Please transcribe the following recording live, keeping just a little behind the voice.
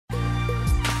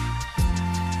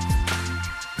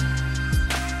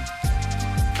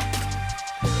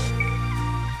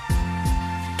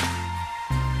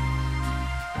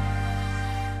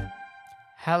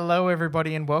Hello,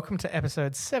 everybody, and welcome to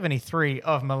episode 73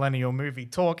 of Millennial Movie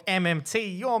Talk,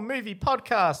 MMT, your movie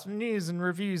podcast, news and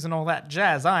reviews and all that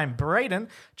jazz. I'm Braden,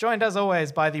 joined as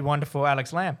always by the wonderful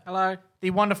Alex Lamb. Hello.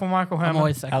 The wonderful Michael I'm Herman.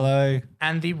 always second. Hello.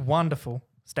 And the wonderful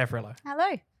Steph Rillo. Hello.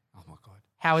 Oh my god.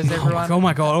 How is everyone? Oh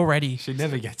my god, already. She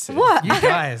never gets it. What? You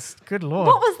guys, good lord.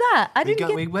 What was that? I We, didn't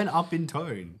get. we went up in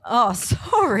tone. Oh,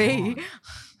 sorry.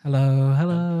 Hello,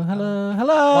 hello, hello,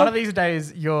 hello. One of these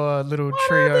days, your little One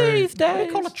trio. of these What do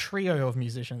you call a days. trio of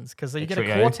musicians? Because you get a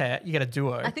trio? quartet, you get a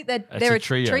duo. I think they're a a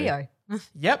trio. trio.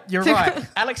 Yep, you're right.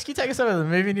 Alex, can you take us over the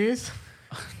movie news?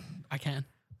 I can.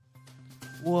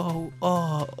 Whoa,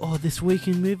 oh, this week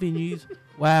in movie news.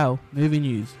 Wow, movie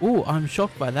news. Oh, I'm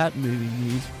shocked by that movie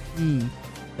news.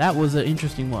 That was an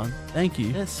interesting one. Thank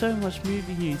you. There's so much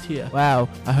movie news here. Wow,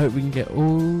 I hope we can get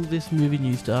all this movie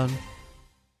news done.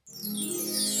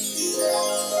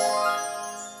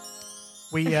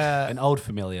 We, An old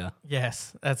familiar.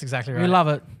 yes, that's exactly right. We love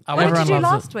it. I What Everyone did you do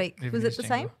loves last week? Movie Was news it the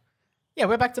jingle. same? Yeah,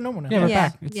 we're back to normal now. Yeah, we're yeah,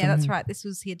 back. It's yeah, that's amazing. right. This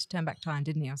was he had to turn back time,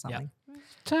 didn't he, or something?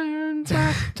 Turn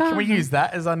back time. Can we use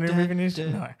that as our new movie news?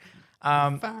 No.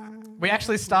 We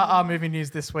actually start our movie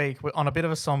news this week on a bit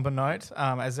of a somber note.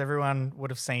 As everyone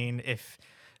would have seen, if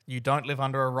you don't live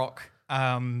under a rock,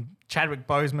 Chadwick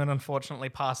Boseman unfortunately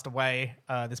passed away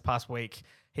this past week.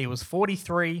 He was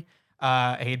 43. He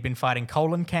had been fighting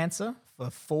colon cancer for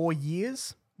 4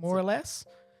 years, more or less.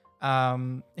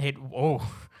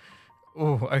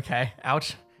 Okay,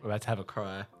 ouch. We're about to have a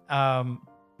cry.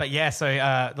 But yeah, so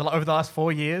over the last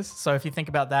 4 years, so if you think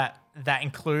about that, that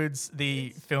includes the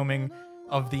filming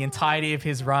of the entirety of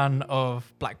his run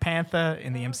of Black Panther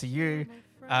in the MCU,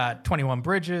 21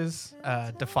 Bridges,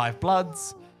 Da 5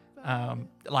 Bloods.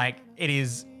 It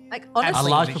is, Like honestly,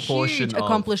 large huge proportion of-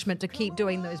 accomplishment to keep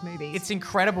doing those movies. it's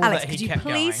incredible Alex, that could he you kept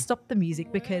please going. stop the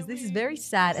music because this is very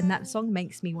sad, and that song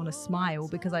makes me want to smile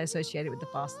because I associate it with the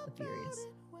Fast and the Furious.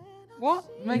 What?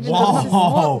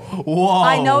 Whoa.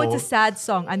 I know it's a sad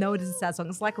song.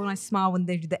 It's like when I smile when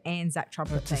they do the Anzac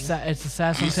trumpet It's a thing.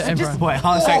 sad song to everyone. Wait,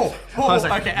 hold on a second. Hold on a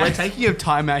second. okay. We're taking a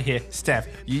time out here. Steph,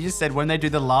 you just said when they do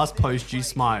the last post, you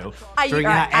smile. During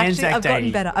our Actually, Anzac I've gotten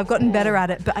Day. better. I've gotten better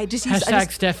at it, but I just use.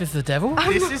 Hashtag Steph is the devil.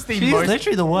 This is the She's most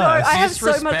literally the worst. I have so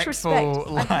much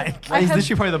disrespectful, respect. like... I It's have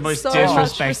literally probably the most so much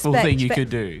disrespectful respect, thing you but-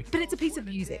 could do. But it's a piece of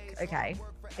music, okay?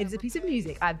 It is a piece of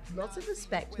music. I have lots of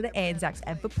respect for the Anzacs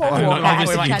and for Paul Oh, Walker. no, and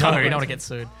we for might Chadwick don't. We don't Boseman. want to get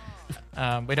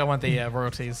sued. We don't want the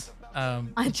royalties.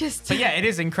 I just. But yeah, it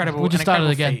is incredible. We'll just an start it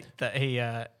incredible again. feat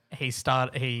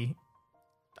that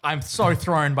I'm so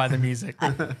thrown by the music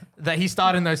that he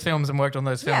starred in those films and worked on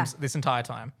those films Yeah. this entire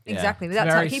time. Exactly. It's Without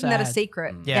very keeping that a sad.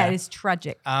 secret. Yeah. Yeah, it is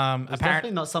tragic. It's definitely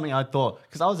Apparently, not something I thought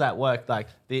because I was at work like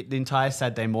the entire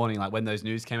Saturday morning, like when those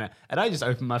news came out, and I just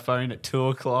opened my phone at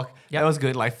 2:00. Yep. It was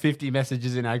good, like 50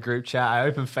 messages in our group chat. I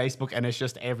opened Facebook and it's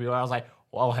just everywhere. I was like,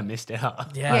 "Whoa, I missed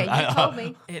out." yeah, Yeah, you told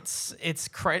me. it's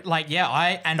crazy. Like, yeah,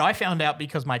 I found out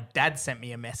because my dad sent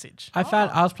me a message. I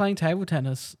was playing table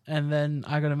tennis, and then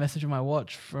I got a message on my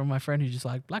watch from my friend who's just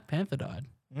like, Black Panther died.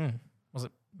 Was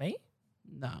it me?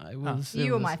 No, it was.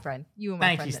 You were my friend. You were my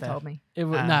Thank friend you, that Steph. told me. It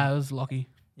was it was Lockie.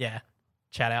 Yeah,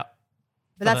 shout out.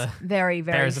 But For that's the very,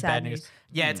 very bearers of sad bad news. news.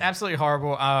 Yeah, it's absolutely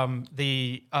horrible.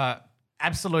 The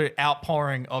absolute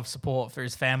outpouring of support for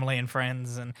his family and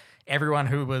friends and everyone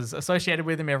who was associated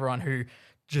with him, everyone who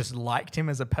just liked him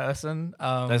as a person.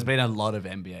 There's been a lot of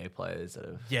NBA players that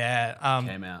have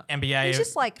came out. NBA, He's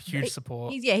just like huge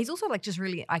support. He's also like just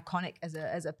really iconic as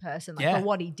a person. Like Yeah. for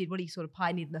what he did, what he sort of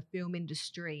pioneered in the film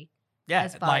industry. Yeah,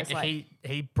 as far like, as, like-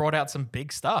 he brought out some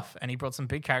big stuff and he brought some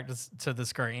big characters to the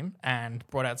screen and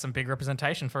brought out some big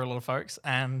representation for a lot of folks,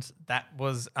 and that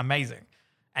was amazing.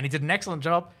 And he did an excellent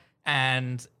job,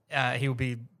 and he will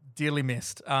be dearly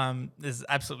missed. This is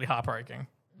absolutely heartbreaking.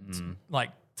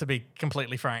 Like, to be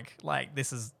completely frank, like,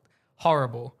 this is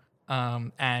horrible.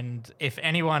 And if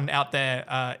anyone out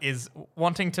there is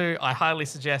wanting to, I highly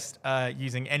suggest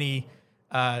using any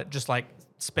just like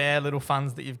spare little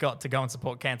funds that you've got to go and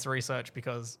support cancer research,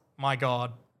 because my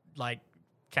God, like,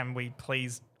 can we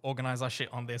please organize our shit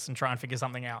on this and try and figure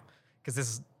something out? Because this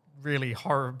is really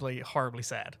horribly, horribly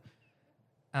sad.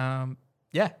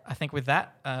 Yeah, I think with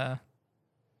that, I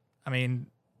mean,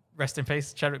 rest in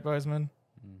peace, Chadwick Boseman,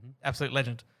 absolute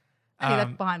legend. And he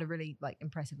left behind a really like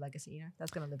impressive legacy. You know,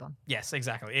 that's going to live on. Yes,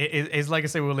 exactly. His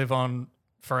legacy will live on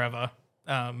forever.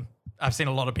 I've seen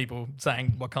a lot of people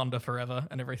saying Wakanda forever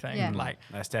and everything. Yeah. Like,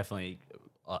 That's definitely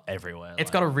everywhere.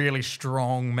 it's got a really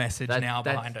strong message now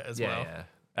that's- behind it as well. Yeah,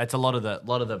 it's a lot of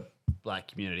the black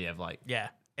community have like Yeah.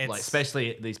 like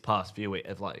especially these past few weeks,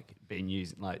 have like been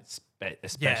using like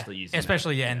especially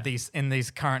using in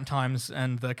these current times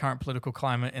and the current political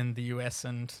climate in the US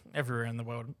and everywhere in the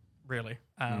world, really.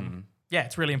 Yeah,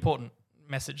 it's really important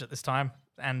message at this time,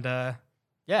 and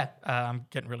I'm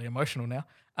getting really emotional now.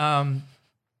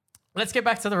 Let's get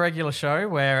back to the regular show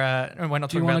where we're not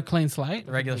Do you talking want a about clean slate?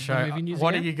 the regular The show. movie news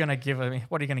What are again? you gonna give me?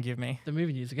 What are you gonna give me? The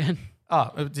movie news again.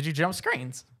 Oh, did you jump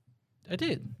screens? I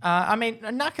did. I mean,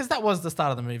 no, because that was the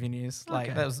start of the movie news. Like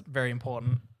Okay. that was very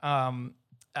important.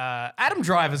 Adam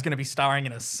Driver is going to be starring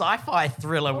in a sci-fi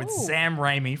thriller with Ooh. Sam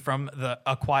Raimi from the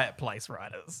A Quiet Place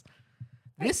writers.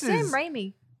 Wait, Sam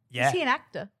Raimi. Yeah. Is he an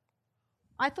actor?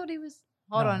 I thought he was.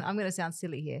 Hold No. on, I'm going to sound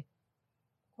silly here.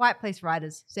 Quiet Place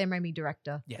writers, Sam Raimi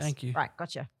director. Yes. Thank you. Right,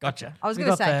 gotcha. Gotcha. I was We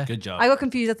going to got say. there. Good job. I got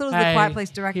confused. I thought it was the Quiet Place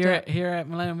director. Here at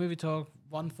Millennium Movie Talk,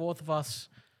 1/4 of us,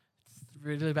 it's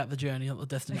really about the journey, not the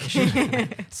destination.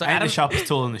 So And Adam, the sharpest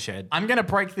tool in the shed. I'm going to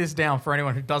break this down for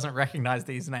anyone who doesn't recognize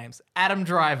these names. Adam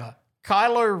Driver,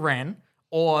 Kylo Ren,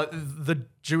 or the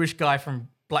Jewish guy from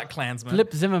Black Klansman.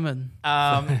 Flip Zimmerman.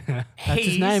 He's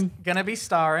his name. going to be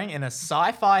starring in a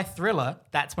sci-fi thriller.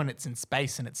 That's when it's in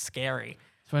space and it's scary.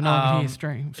 So no one can hear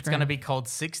scream. It's going to be called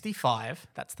 65.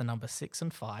 That's the number 6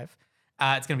 and 5.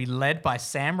 It's going to be led by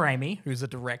Sam Raimi, who's a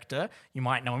director. You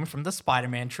might know him from the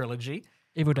Spider-Man trilogy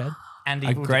Evil Dead. and A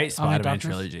Evil great Dead. Spider-Man Darkness.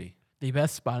 trilogy. The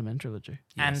best Spider-Man trilogy.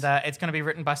 And it's going to be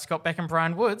written by Scott Beck and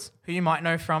Brian Woods, who you might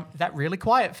know from That Really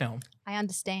Quiet film. I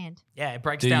understand. Yeah, it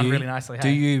breaks down really nicely. Do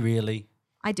hey? you really?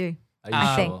 I do. Are you I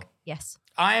sure? think. Yes.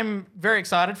 I'm very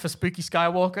excited for Spooky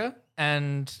Skywalker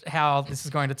and how this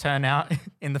is going to turn out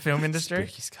in the film industry.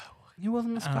 Spooky Skywalker. He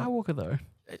wasn't a Skywalker, though.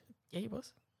 Yeah, he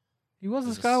was. He was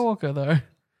a Skywalker, though.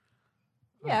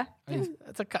 Yeah.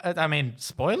 I mean,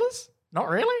 spoilers? Not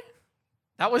really.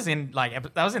 That was in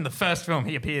the first film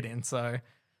he appeared in, so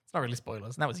it's not really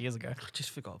spoilers. And that was years ago. I just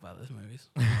forgot about those movies.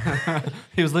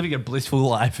 He was living a blissful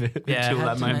life until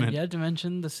that moment. You had to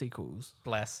mention the sequels.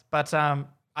 Bless. But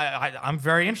I'm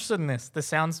very interested in this. This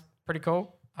sounds pretty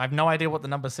cool. I have no idea what the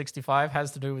number 65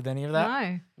 has to do with any of that.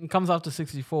 No. It comes after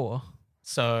 64.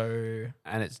 So,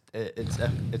 And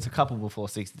it's a couple before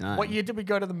 69. what year did we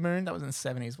go to the moon? That was in the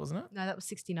 70s, wasn't it? No, that was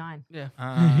 69. Yeah.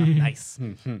 Nice.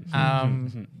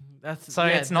 That's So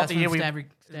it's not that's the year when we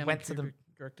Stanley went to the- Kubrick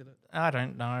directed it. I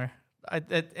don't know.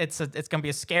 It's going to be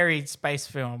a scary space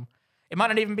film. It might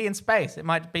not even be in space. It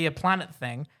might be a planet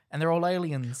thing, and they're all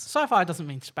aliens, Sci-fi doesn't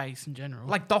mean space in general.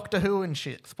 like Doctor Who and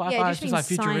shit. sci-fi Yeah, it is just just like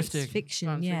means science futuristic fiction,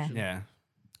 science yeah. fiction. Yeah.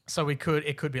 So it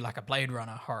could be like a Blade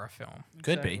Runner horror film.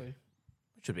 Could be. Exactly.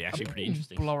 Should be actually pretty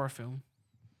interesting. Blora film.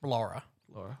 Laura,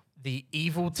 Laura. the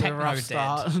evil It's a techno rough dead.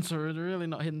 start. So we're really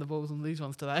not hitting the balls on these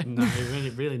ones today. No,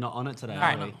 you're really not on it today. All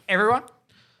right, everyone,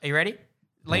 are you ready?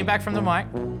 Lean back from the mic.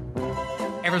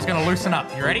 Everyone's gonna loosen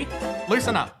up. You ready?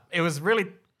 Loosen up. It was really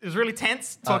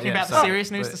tense talking about the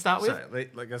serious news to start with.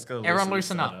 Let's go. Everyone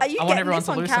loosen up. Are you I want getting everyone this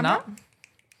to on loosen camera? up.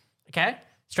 Okay,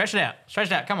 stretch it out. Stretch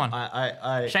it out. Come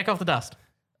on, shake off the dust.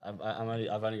 I've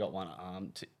only got one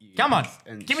arm. To use, Come on,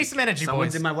 and give me some energy,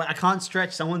 Someone's boys. in my way. I can't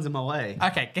stretch. Someone's in my way.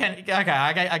 Okay,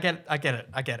 I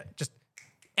get it. Just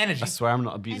energy. I swear I'm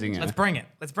not abusing Let's it. bring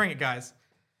it, guys.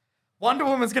 Wonder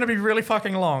Woman's gonna be really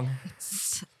fucking long.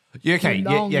 You okay?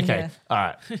 Long, Yeah, okay. yeah. All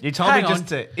right. You told Hang me on. just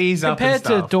to ease up and Compared to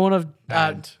stuff. Dawn of...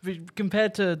 And-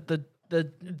 compared to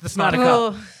the Snyder Cut.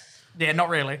 Oh, Yeah, not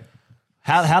really.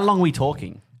 How long are we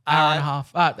talking? hour and a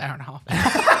half. Hour and a half.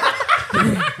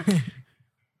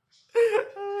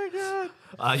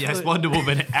 Yes, Wonder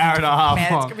Woman, hour and a half Man,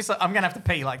 it's long. gonna be I'm gonna have to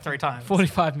pee like 3 times.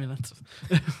 45 minutes.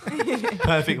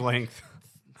 Perfect length.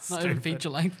 Not even feature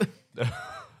length.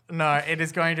 No, it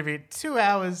is going to be 2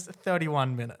 hours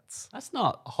 31 minutes. That's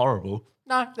not horrible.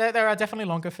 No, there are definitely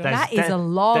longer films. That's- that is that- a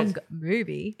long that's-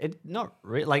 movie. It not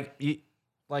really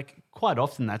like quite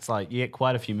often. That's like you get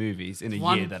quite a few movies in a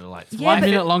One- year that are like. Yeah, 1 but-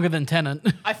 minute longer than Tenet.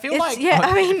 I feel It's, like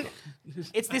I mean,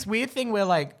 it's this weird thing where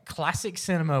like classic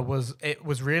cinema was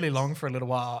really long for a little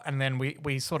while, and then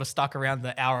we sort of stuck around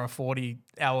the hour 40,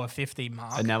 hour 50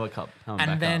 mark, And now we're coming back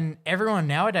and up. then everyone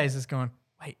nowadays is going,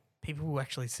 wait, people will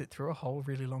actually sit through a whole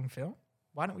really long film.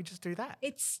 Why don't we just do that?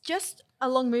 it's just a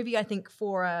long movie, I think,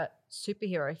 for a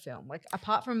superhero film. Like,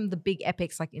 apart from the big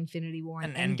epics like Infinity War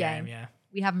and An Endgame, Endgame, yeah.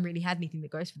 we haven't really had anything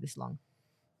that goes for this long.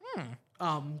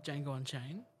 Django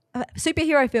Unchained.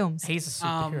 Superhero films. He's a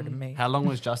superhero to me. How long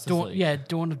was Justice League?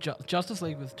 Dawn of Justice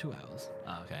League was 2 hours.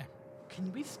 Oh, okay.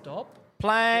 Can we stop?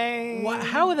 Plane.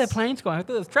 How are their planes going? I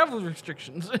thought there's travel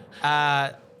restrictions.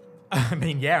 I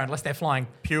mean, yeah, unless they're flying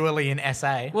purely in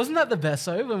SA. Wasn't that the best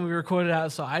though when we recorded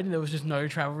outside and there was just no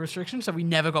travel restrictions, so we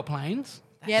never got planes?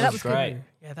 Yeah, that was great. good.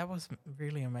 Yeah, that was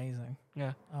really amazing.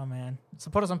 Yeah. Oh man.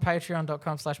 Support us on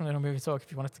patreon.com/Millennial Movie Talk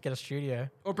if you want us to get a studio.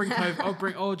 Or bring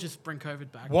COVID. or just bring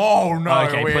COVID back. Whoa, no.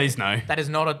 Okay, please no. That is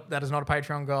not a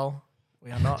Patreon goal. We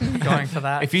are not going for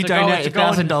that. If you So go- donate to go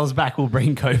on- $1,000 back, we'll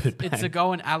bring COVID back. It's a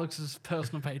go on Alex's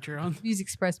personal Patreon. Views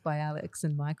expressed by Alex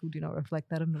and Michael do not reflect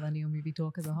that of Millennial Movie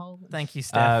Talk as a whole. Thank you,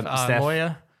 Steph. Steph.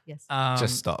 Lawyer. Yes.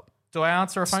 Just stop. Do I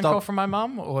answer a phone Stop. call from my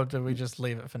mum or do we just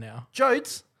leave it for now?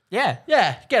 Jodes? Yeah.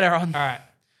 Yeah, get her on. All right.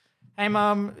 Hey,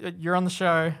 mum, you're on the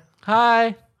show.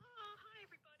 Hi.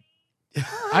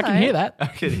 I can hear that. I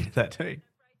can hear that too.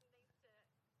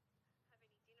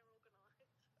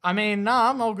 I mean, nah,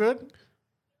 I'm all good.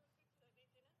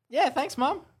 Yeah, thanks,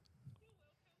 mum.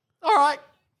 All right.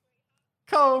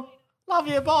 Cool. Love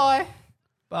you. Bye.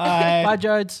 Bye. Bye,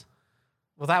 Jodes.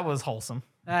 Well, that was wholesome.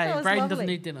 Hey, was Braden doesn't lovely.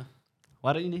 need dinner.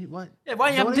 Why don't you need what? Yeah, why are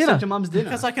you Why having don't you dinner? accept your mum's dinner?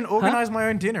 Because I can organize my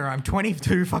own dinner. I'm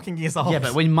 22 fucking years old. Yeah,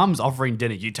 but when mum's offering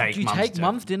dinner, you take Do you mum's take dinner.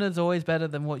 mum's dinner is always better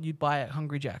than what you'd buy at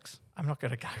Hungry Jack's? I'm not going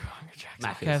to go to Hungry Jack's.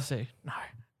 Macca's. KFC. No.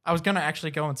 I was going to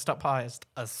actually go and stop past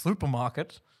a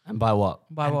supermarket And buy what?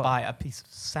 Buy and what? buy a piece of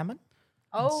salmon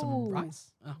and some Oh,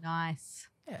 rice. nice.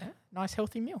 Yeah, nice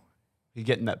healthy meal. You're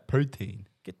getting that protein.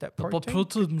 Get that But protein.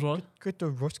 protein, right? Get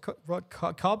the rice,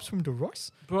 carbs from the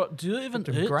rice. Bro, do you even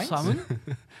The eat grains? salmon?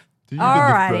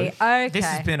 Alrighty. Okay. This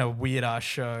has been a weird ass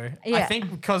show. I Yeah. think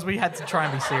because we had to try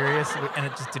and be serious and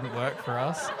it just didn't work for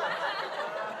us.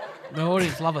 The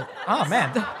audience love it. Oh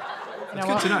man. It's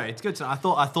good to know. It's good to know.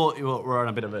 I thought you were on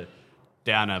a bit of a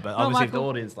downer, but obviously Michael, the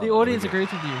audience the audience agrees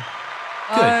with you.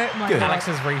 Oh my good. god. Alex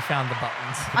has refound the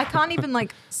buttons. I can't even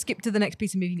like skip to the next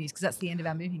piece of movie news because that's the end of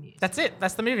our movie news. That's it.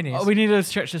 That's the movie news. Oh, we need to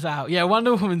stretch this out. Yeah,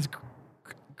 Wonder Woman's.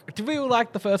 Did we all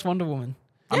like the first Wonder Woman?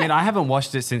 I mean, I haven't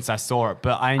watched it since I saw it,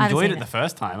 but I haven't enjoyed seen it the it.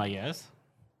 first time, I guess.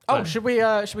 Oh, should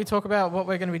we talk about what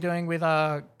we're going to be doing with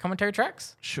commentary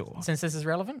tracks Sure. since this is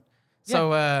relevant?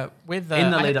 So with the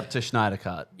In the lead up to Schneider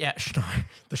Cut. yeah,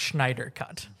 the Schneider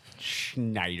cut.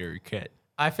 Schneider Cut.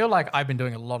 I feel like I've been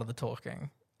doing a lot of the talking.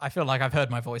 I feel like I've heard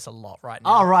my voice a lot right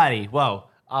now. Alrighty,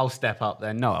 well, I'll step up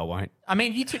then. No, I won't. I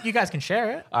mean, you guys can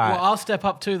share it. All right. Well, I'll step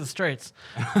up to the streets.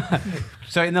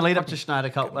 So in the lead up to Schneider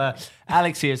Cut,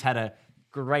 Alex here has had a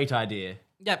great idea.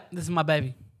 Yep, this is my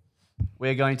baby.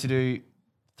 We're going to do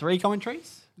 3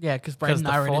 commentaries. Yeah, because Because Braden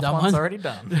the already fourth done one's one. already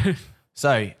done.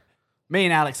 So, me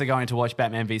and Alex are going to watch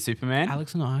Batman v Superman.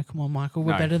 Alex and I, come on, Michael,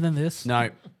 we're No. better than this. No.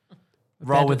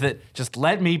 Roll better. with it. Just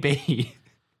let me be.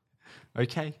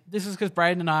 Okay. This is because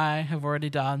Braden and I have already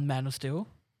done Man of Steel.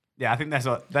 Yeah, I think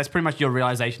that's pretty much your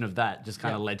realization of that. Just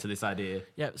kind of Yeah. led to this idea.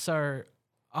 Yep, so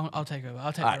I'll take over.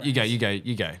 I'll take All the right, you go, reins.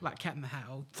 you go. Like Cat in the Hat,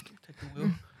 I'll take the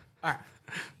wheel. All right.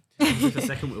 The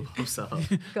second wheel pops up. God,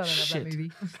 I love Shit. that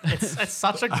movie. it's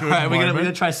such a good All right, we're moment.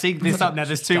 gonna try to sync this up now.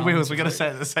 There's 2 Dumb. wheels. We're gonna say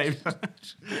it at the same time.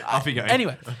 Off you go.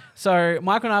 Anyway, so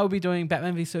Michael and I will be doing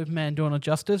Batman v Superman: Dawn of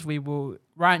Justice. We will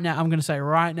right now. I'm going to say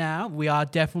right now we are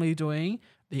definitely doing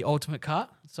the ultimate cut.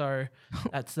 So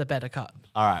that's the better cut.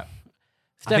 All right. I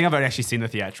Steph- think I've already actually seen the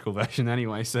theatrical version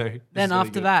anyway. So this Then is really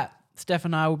after good. that, Steph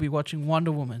and I will be watching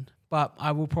Wonder Woman. But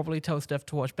I will probably tell Steph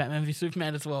to watch Batman v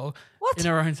Superman as well What? in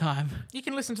her own time. You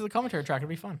can listen to the commentary track. It'll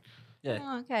be fun. yeah,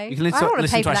 Oh, okay. you can I don't wanna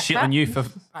listen pay to for us that shit crap. on you for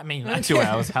I mean, 2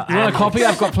 hours. You want a copy?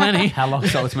 I've got plenty. How long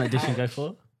does the Ultimate Edition go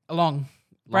for? Long.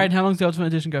 Braden, how long's the Ultimate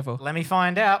Edition go for? let me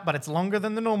find out, but it's longer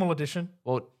than the normal edition.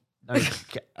 Well,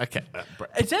 okay.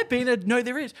 Is there been a no?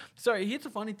 There is. Sorry, here's the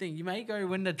funny thing. You may go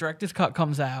when the director's cut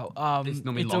comes out. It's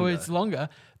normally always longer.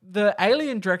 The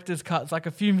Alien director's cut's like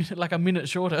a minute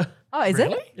shorter. Oh, is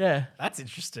Really? it? Yeah. That's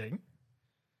interesting.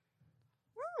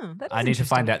 That I is need to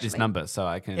find interesting, out this actually. number so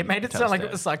I can. It made it tell sound like Steph.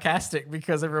 it was sarcastic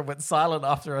because everyone went silent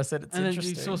after I said it's And then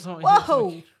interesting. you saw something.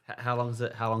 Whoa! How long's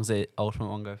it? How long's the Ultimate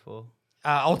one go for?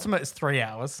 Ultimate is 3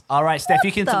 hours, All right, Steph,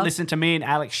 you can the- listen to me and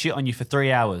Alex shit on you for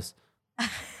 3 hours.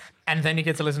 and then you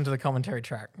get to listen to the commentary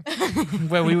track.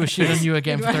 where we were shit on you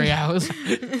again for 3 hours.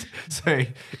 So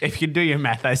if you can do your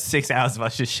math, that's 6 hours of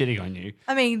us just shitting on you.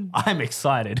 I mean, I'm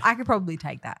excited. I could probably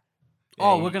take that.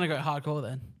 Oh, we're gonna go hardcore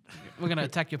then. We're gonna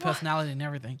attack your personality and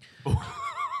everything.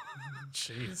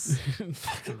 Jeez.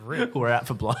 Fucking rip. We're out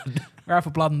for blood. We're out for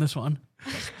blood in this one.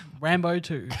 Rambo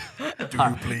 2.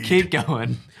 Keep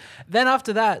going. Then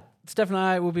after that, Steph and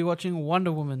I will be watching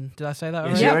Wonder Woman. Did I say that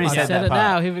Yes, already? you already I said that it part.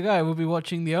 now. Here we go. We'll be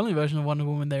watching the only version of Wonder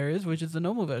Woman there is, which is the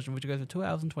normal version, which goes for 2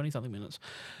 hours and 20 something minutes.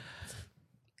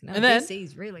 No, And then-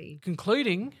 DC's really.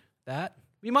 Concluding that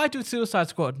we might do Suicide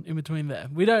Squad in between there.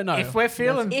 We don't know. If we're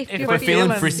feeling, If if you're we're feeling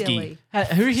feeling frisky. silly.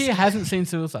 Who here hasn't seen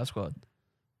Suicide Squad?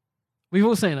 We've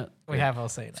all seen it. we have all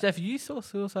seen it. Steph, you saw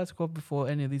Suicide Squad before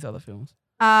any of these other films.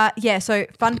 Yeah, so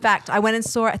fun fact, I went and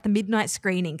saw it at the midnight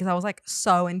screening because I was like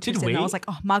so interested. And I we? was like,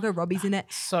 oh, Margot Robbie's in it.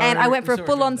 So And I went for we a saw it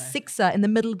full-on the other day. sixer in the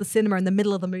middle of the cinema in the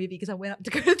middle of the movie because I went up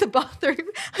to go to the bathroom.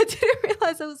 I didn't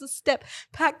realize there was a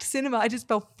step-packed cinema. I just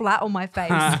fell flat on my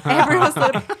face. Everyone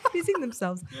started pissing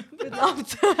themselves with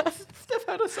laughter. Steph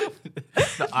had herself.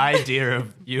 The idea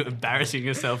of you embarrassing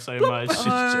yourself so much is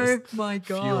Oh just my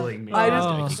God. fueling me. I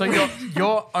Oh. just, So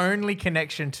your only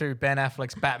connection to Ben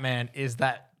Affleck's Batman is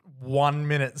that 1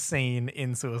 minute scene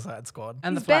in Suicide Squad.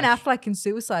 And he's the Ben Flash. Affleck in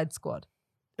Suicide Squad.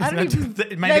 I Isn't don't that-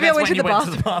 even, maybe maybe I that's went when to you the went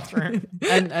to the bathroom.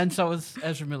 and so was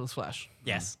Ezra Miller's Flash.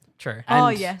 Yes, true. Oh,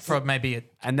 And yes. For maybe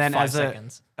And then 5 as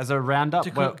seconds. a roundup,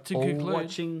 To we're all conclude,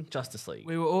 watching Justice League.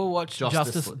 We were all watching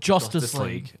Justice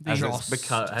League. As The, it's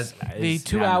because the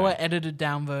 2-hour edited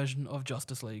down version of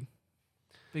Justice League.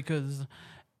 Because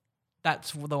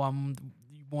that's the one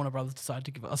Warner Brothers decided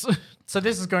to give us. So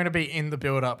this is going to be in the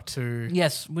build up to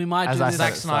Yes, we might As do I this. said Zack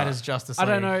at the start. Snyder's Justice I League.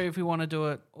 don't know if we want to do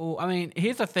it. Or I mean,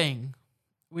 here's the thing: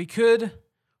 we could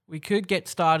get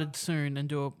started soon and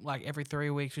do it like every 3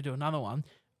 weeks. We do another one,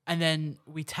 and then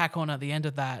we tack on at the end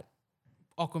of that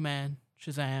Aquaman,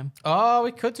 Shazam. Oh,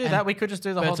 we could do And that. We could just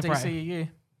do the whole Birds of Prey. DCEU.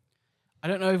 I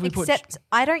don't know if we except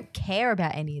I don't care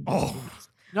about any of these. Oh. films.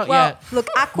 not Well, yet. look,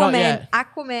 Not Aquaman. yet.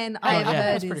 Aquaman, Oh, I have yeah,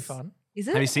 heard that's pretty is- fun. Is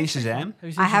it? Have you seen Shazam? Have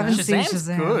you seen I haven't Shazam? seen Shazam's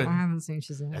Shazam. good. I haven't seen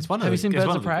Shazam. It's one of Have you the- seen it's Birds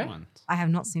one of the Prey? good ones. I have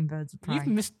not seen Birds of Prey. You've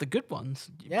missed the good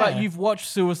ones, Yeah. but you've watched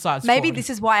Suicide Squad. Maybe this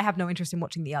is why I have no interest in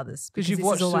watching the others because because you've this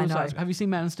watched is all I know. Suicide. Have you seen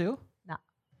Man of Steel?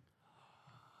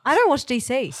 I don't watch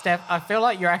DC. Steph, I feel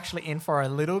like you're actually in for a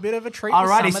little bit of a treat. with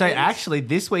Alrighty, some so of these. actually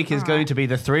this week is going to be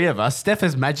the three of us. Steph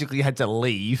has magically had to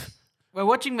leave. We're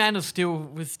watching Man of Steel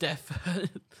with Steph.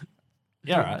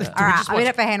 Yeah, right. All we right, just I'm in watch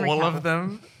it for Henry all Cavill. of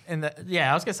them.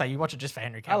 I was gonna say you watch it just for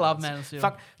Henry Cavill. I love Man of Steel.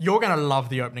 Fuck, you're gonna love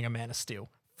the opening of Man of Steel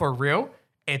for real.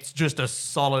 It's just a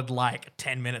solid like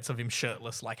 10 minutes of him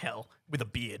shirtless like hell with a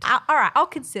beard. All right, I'll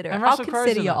consider it. And I'll Russell Crowe's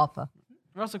consider in your it. offer.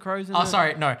 Russell Crowe's in Oh, it.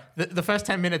 sorry, no. The first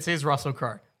 10 minutes is Russell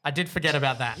Crowe. I did forget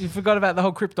about that. You forgot about the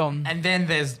whole Krypton. And then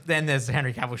there's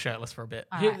Henry Cavill shirtless for a bit.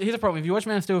 Here's the problem: if you watch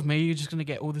Man of Steel with me, you're just gonna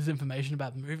get all this information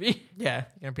about the movie. Yeah,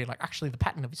 you're gonna be like, actually, the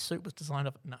pattern of his suit was designed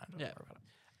of. No, don't Yeah. worry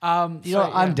about it. You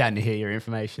know, I'm down to hear your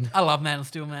information. I love Man of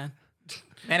Steel, man.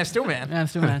 Man of Steel, man. Man of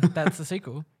Steel, man. That's the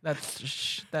sequel. That's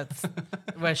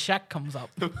where Shaq comes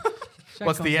up. Shaq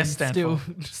What's the comes S in stand Steel.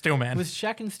 for? Steel man. Was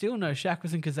Shaq in Steel? No, Shaq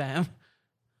was in Kazam.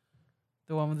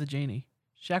 The one with the genie.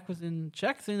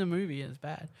 Shaq's in the movie and it's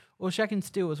bad. Or Shaq in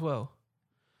Steel as well.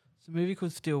 It's a movie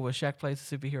called Steel where Shaq plays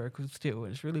a superhero called Steel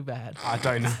and it's really bad. I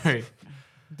don't know.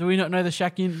 Do we not know the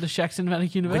Shaq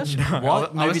Cinematic Universe?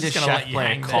 What I was movie just does gonna let Shaq you play a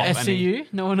hang cop? there. and he-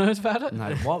 SCU? No one knows about it?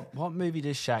 No, what movie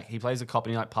does Shaq? He plays a cop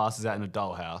and he like passes out in a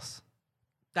dollhouse.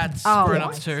 That's Oh Grown my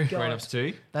Ups 2. God. Grown Ups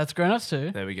 2. That's Grown Ups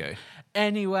 2. There we go.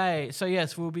 Anyway, so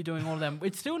yes, we'll be doing all of them.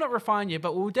 It's still not refined yet,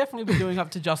 but we'll definitely be doing up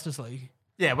to Justice League.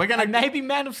 Yeah, we're gonna And maybe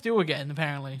Man of Steel again,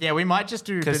 apparently. Yeah, we might just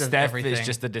do a bit Because of Steph everything. is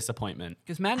just a disappointment.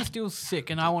 Because Man of Steel's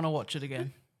sick and I want to watch it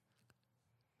again.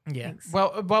 Yeah.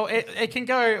 Well, it can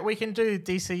go. We can do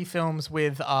DC films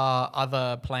with our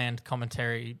other planned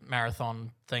commentary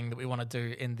marathon thing that we want to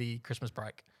do in the Christmas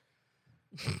break,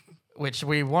 which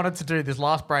we wanted to do this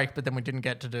last break, but then we didn't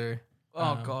get to do.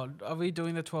 Oh, God. Are we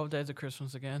doing the 12 Days of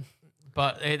Christmas again?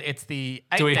 But it's the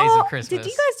 8 Do we- days Oh, of Christmas. did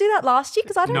you guys do that last year?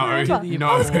 Because I don't remember. no.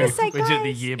 I was going to say, We did it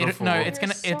the guys, year It- before. no, it's There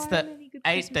gonna. are It's so the many good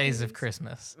 8 Christmas days of movies.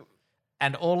 Christmas,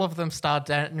 and all of them star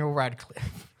Daniel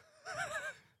Radcliffe.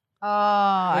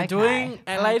 Oh, We're okay. doing,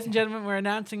 ladies and gentlemen, we're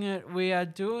announcing it. We are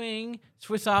doing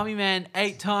Swiss Army Man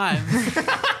 8 times.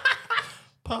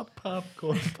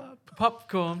 Popcorn.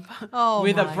 Popcorn. Oh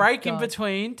with a my break in God.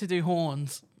 between to do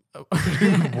horns.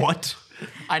 What?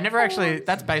 I never actually.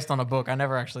 That's based on a book. I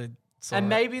never actually saw And it.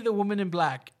 maybe the woman in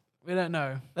black. We don't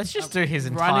know. Let's just do his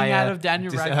entire Running out of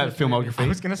Daniel Radcliffe. filmography. I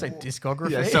was gonna say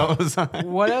discography. Yeah, so it was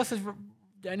What else has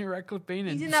Daniel Radcliffe been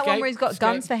in? He's in that one where he's got Escape-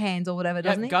 guns for hands or whatever,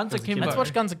 doesn't he? Guns Guns Akimbo. Let's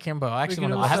watch Guns Akimbo. I actually can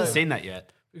want to. I also- haven't seen that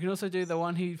yet. We can also do the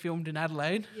one he filmed in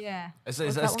Adelaide. Yeah. Is What's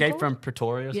it that one Escape called? from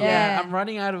Pretoria or something? Yeah. I'm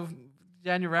running out of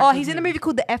Daniel Radcliffe. Oh, he's in a movie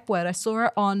called The F Word. I saw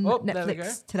it on Oh, there we go.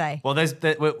 Netflix today. Well,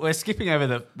 we're skipping over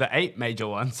the 8 major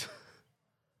ones.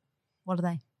 What are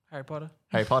they? Harry Potter.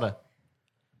 Harry Potter.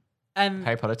 And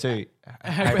Harry Potter 2.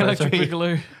 Harry Potter Electric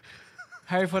Boogaloo.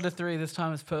 Harry Potter 3, this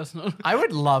time is personal. I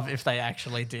would love if they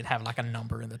actually did have like a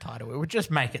number in the title. It would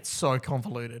just make it so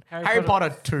convoluted. Harry Harry Potter-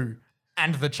 Potter 2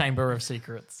 and the Chamber of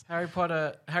Secrets. Harry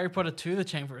Potter 2, The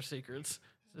Chamber of Secrets.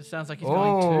 So it sounds like he's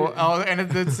Oh, going to. and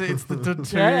it's the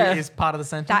 2 Yeah. is part of the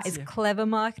sentence. That is clever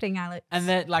marketing, Alex. And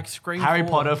then like Scream Harry 4.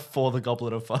 Potter for the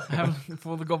Goblet of Fire.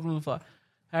 For the Goblin of Fire.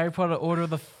 Harry Potter Order of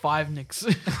the Five Nicks.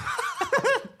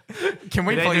 Can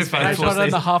we They please do Harry finish? Four Potter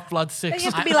and the seasons. Half-Blood They 6.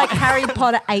 have to be like Harry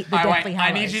Potter ate the Wait, Deathly I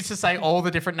Hallows. need you to say all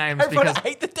the different names Harry because Potter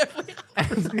ate the Deathly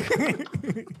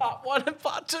Hallows. Part 1 and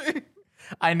Part 2.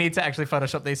 I need to actually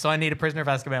Photoshop these. So I need a Prisoner of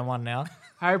Azkaban one now.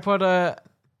 Harry Potter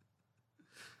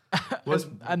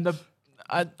and the...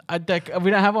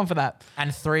 we don't have one for that.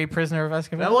 And 3 Prisoner of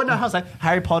Azkaban. No, no, I was like,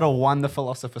 Harry Potter won the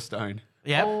Philosopher's Stone.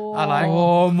 Yep, I like.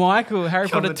 Oh, Michael. Harry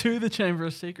Come Potter on. 2, The Chamber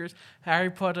of Secrets. Harry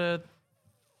Potter...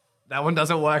 That one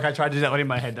doesn't work. I tried to do that one in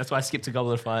my head. That's why I skipped to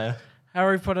Goblet of Fire.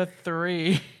 Harry Potter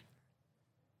 3.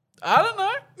 I don't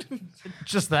know.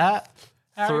 Just that.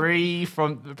 Three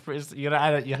from the prison. You gotta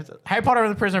add it. You have to. Harry Potter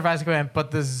and the Prisoner of Azkaban,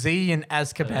 but the Z in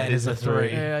Azkaban That is is a a 3.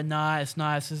 three. Yeah, nice.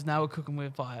 Now we're cooking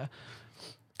with fire.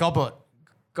 Goblet.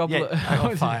 Goblet. Yeah,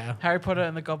 what is it? fire. Harry Potter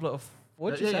and the Goblet of...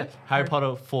 What did you say? Harry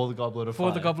Potter for the Goblet of Fire.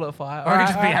 For the Goblet of Fire. Or it could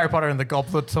just be Harry Potter and the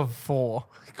Goblet of 4.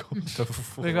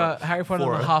 We got Harry Potter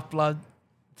and the Half-Blood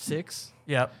 6.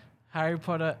 Yep. Harry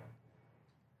Potter...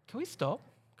 Can we stop?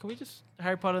 Can we just...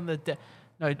 Harry Potter and the...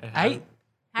 8?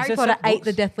 Harry there Potter 7 ate books?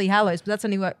 the Deathly Hallows, but that's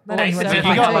only what. That Oh, only it's works Deathly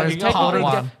out Hallows. like You two. got part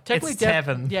Technically, one. technically It's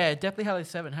 7. Yeah, Deathly Hallows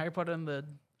 7. Harry Potter and the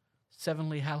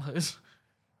Sevenly Hallows.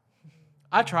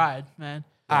 I tried, man.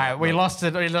 All right, we lost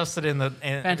it. We lost it in the.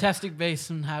 Fantastic Beasts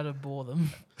and How to Bore Them.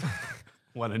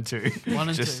 1 and 2. 1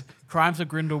 and Just- 2. Crimes of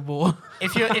Grindelwald.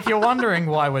 If you're wondering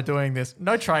why we're doing this,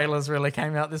 no trailers really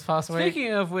came out this past week.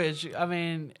 Speaking of which, I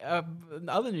mean, in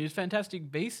other news,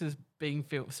 Fantastic Beasts is being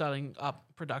starting up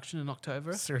production in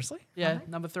October. Seriously? Yeah,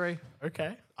 number 3.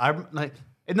 Okay. I'm like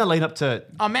in the lead up to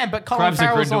Oh man, but Colin Crimes of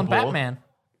Farrell's on Grindelwald. Batman.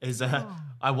 is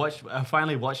I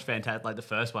finally watched Fantastic, like the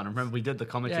first one. I remember we did the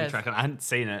commentary Yeah. track and I hadn't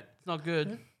seen it. It's not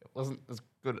good. It wasn't as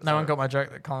good. As No I- one got my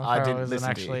joke that Colin I Farrell didn't isn't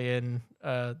listen to you. actually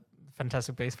in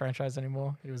Fantastic Beasts franchise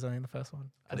anymore. He was only in the first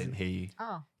one. I didn't hear you.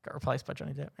 Oh. Got replaced by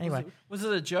Johnny Depp. Anyway, Was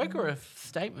it a joke or a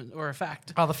statement or a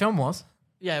fact? oh, the film was.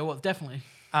 Yeah, well, definitely.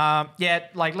 Yeah,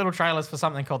 like little trailers for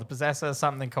something called The Possessor,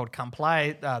 something called Come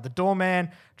Play, The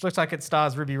Doorman, which looks like it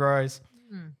stars Ruby Rose,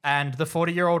 and the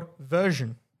 40-year-old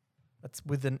version. That's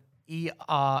with an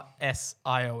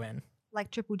ERSION.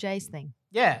 Like Triple J's thing.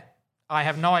 Yeah, I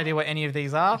have no idea what any of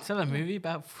these are, Is that a movie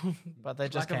about but they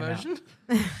just like a came version?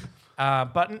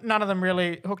 out. But none of them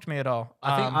really hooked me at all.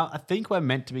 I think we're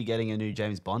meant to be getting a new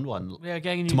James Bond one. Yeah,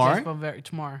 getting a new Tomorrow? James Bond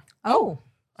tomorrow. Oh.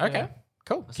 Okay, Yeah.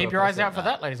 cool. saw Keep a your eyes poster out of for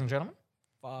that. that, ladies and gentlemen.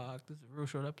 Fuck, this is a real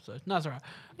short episode. No, it's all right.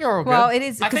 You're all good. Well, it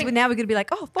is I because think, now we're going to be like,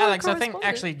 oh, foreign Alex, I think correspondent.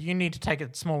 actually you need to take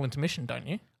a small intermission, don't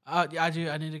you? Yeah, I do.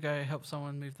 I need to go help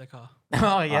someone move their car.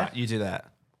 Oh, yeah. Alright, you do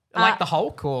that. Like the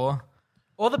Hulk or...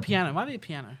 Or the piano. It might be a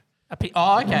piano.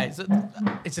 Oh, okay.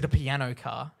 Is it a piano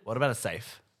car? What about a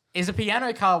safe? Is a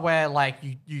piano car where like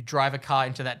you drive a car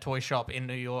into that toy shop in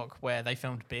New York where they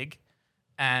filmed Big,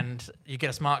 and you get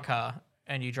a smart car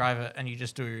and you drive it and you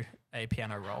just do a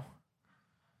piano roll?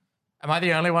 Am I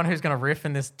the only one who's going to riff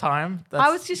in this time?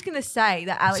 I was just going to say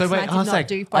that Alex and I did hold on a not sec.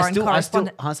 do foreign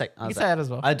correspondent. hold on a sec. You can say that as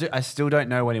well. I still don't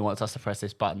know when he wants us to press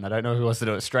this button. I don't know if he wants to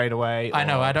do it straight away. I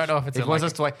know. or I don't know if it's If a, he wants like,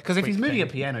 us to wait, because if he's quick moving a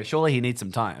thing. piano, surely he needs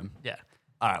some time. Yeah.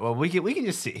 All right. Well, we can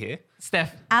just sit here.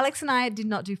 Steph, Alex and I did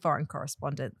not do foreign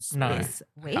correspondence No. this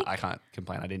week. I can't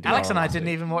complain. I didn't. Do Alex that and I last didn't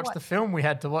week. even watch What? the film we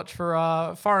had to watch for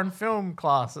our foreign film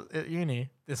class at uni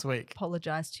this week.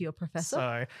 Apologize to your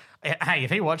professor. So, hey,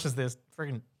 if he watches this,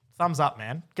 freaking thumbs up,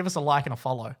 man. Give us a like and a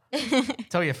follow.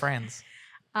 Tell your friends.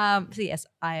 So yes,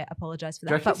 I apologize for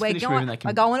Do you that. reckon But it's we're finished going. moving that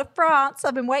We're going to France.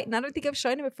 I've been waiting. I don't think I've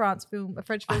shown him a French film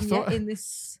thought- yet in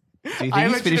this. Do you think I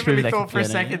he's finished legitimately moving that thought for a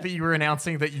piano second yet? that you were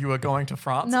announcing that you were going to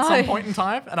France No. at some point in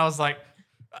time, and I was like,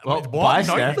 Well, "What? bye,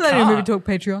 No, Steph. you Let him movie can't. talk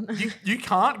Patreon. You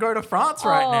can't go to France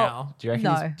right Oh. now." Do you reckon?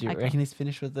 No, do you I reckon he's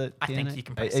finished with the I think piano? you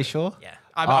can Are press you it. sure? Yeah,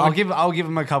 I'll give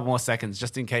him a couple more seconds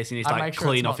just in case he needs to I'd like make sure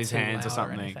clean it's off not his too hands or loud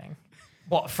something. anything.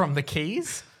 What, from the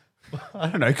keys? I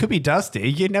don't know. It could be dusty.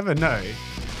 You never know.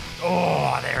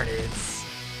 Oh, there it is.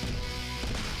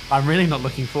 I'm really not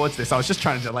looking forward to this. I was just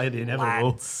trying to delay the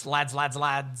inevitable. Lads.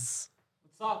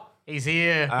 What's up? He's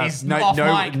here. He's no, off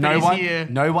no, mic, no but he's one, here.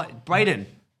 no one. Braden,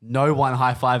 no one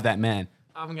high five that man.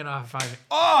 I'm gonna high five it.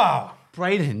 Oh,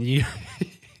 Braden, you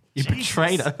Jesus.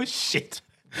 betrayed us. Oh, shit.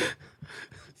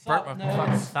 broke my nerds?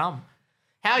 fucking thumb.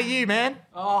 How are you, man?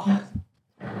 Oh,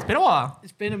 It's been a while.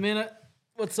 it's been a minute.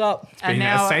 What's up? And Been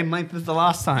now the same length as the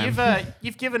last time.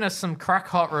 you've given us some crack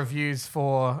hot reviews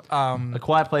for A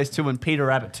Quiet Place 2 and Peter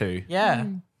Rabbit 2. yeah.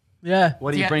 Yeah.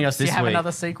 What do you bring us Do this you have week?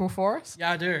 another sequel for us?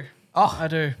 Yeah, I do. Oh, I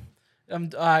do.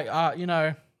 You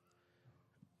know,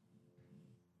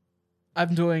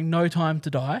 I'm doing No Time to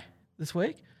Die this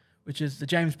week, which is the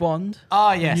James Bond.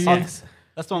 oh yes, New- yes.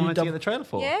 That's That's the one You we went to dub- get the trailer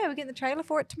for. Yeah, we're getting the trailer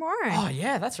for it tomorrow. Oh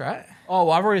yeah, that's right. Oh,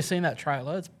 well, I've already seen that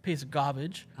trailer. It's a piece of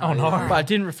garbage. Oh, no. But it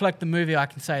didn't reflect the movie. I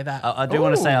can say that. I do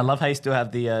want to say I Ooh. love how you still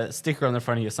have the sticker on the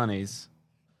front of your sunnies.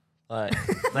 Like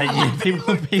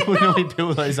people normally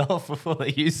peel those off before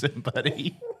they use them,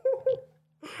 buddy.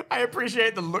 I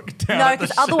appreciate the look down. No, at the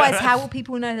because otherwise, shirt. how will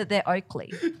people know that they're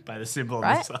Oakley? By the symbol on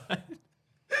Right? the side.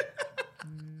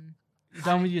 You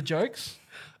done with your jokes?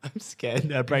 I'm scared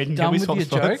now, Braden. Done Can we with swap your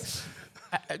spots?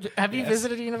 jokes? Have you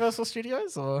visited Universal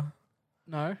Studios or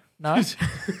No. no?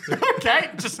 Okay,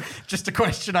 just a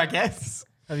question, I guess.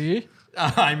 Have you?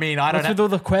 I mean, I don't What's with know. all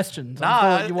the questions? I Nah,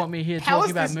 thought you want me here How talking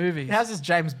is about this- movies. How's this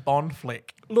James Bond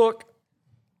flick? Look,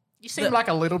 You seem like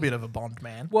a little bit of a Bond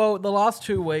man. well, the last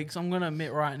 2 weeks, I'm going to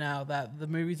admit right now that the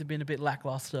movies have been a bit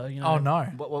lackluster. You know, Oh no.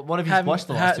 What have you watched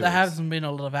the last 2 There weeks? hasn't been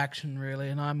a lot of action really,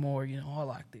 and I'm more, I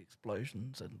like the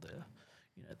explosions and the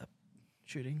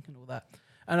shooting and all that.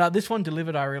 And this one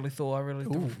delivered. I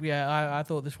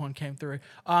thought this one came through.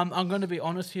 I'm going to be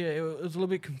honest here. It was a little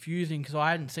bit confusing because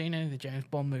I hadn't seen any of the James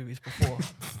Bond movies before.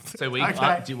 So were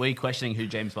you questioning who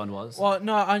James Bond was? Well,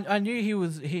 no, I knew he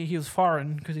was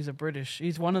foreign because he's a British.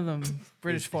 He's one of them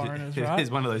British foreigners, right?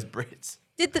 He's one of those Brits.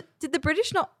 Did the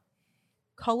British not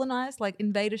colonize, like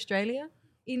invade Australia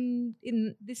in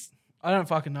this? I don't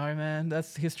fucking know, man.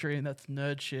 That's history and that's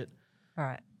nerd shit. All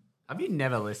right. Have you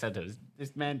never listened to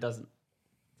this man? Doesn't know.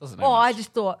 Oh, much.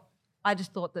 I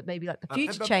just thought that maybe like the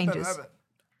future changes.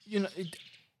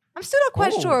 I'm still not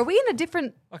quite Oh. sure. Are we in a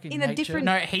different Fucking in a nature. different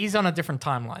No, he's on a different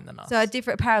timeline than us. so a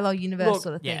different parallel universe Look,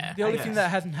 sort of thing? yeah. The only I thing guess. that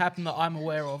hasn't happened that I'm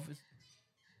aware of is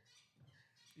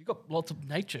you got lots of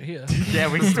nature here.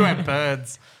 Yeah, we still have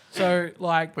birds. So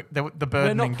like But the we're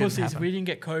bird not thing didn't pussies. happen. We didn't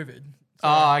get COVID.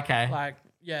 Oh, okay. Like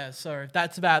yeah, so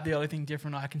that's about the only thing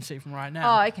different I can see from right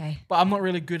now. Oh, okay. But I'm not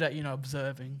really good at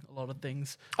observing a lot of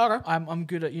things. Okay. I'm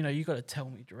good at you got to tell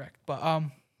me direct. But How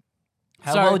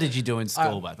so- well did you do in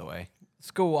school, by the way?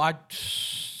 school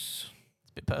It's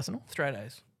a bit personal. straight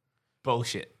A's.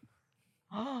 Bullshit.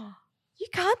 You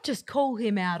can't just call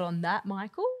him out on that,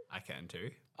 Michael. I can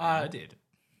too. I I did.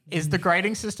 Is the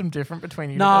grading system different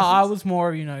between No, universities? I was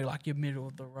more like your middle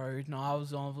of the road. No, I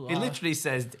was on. It literally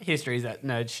says history is that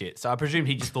nerd shit. So I presume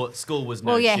he just thought school was nerd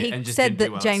Well, yeah, shit he and just said didn't do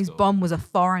that well at James school. Bond was a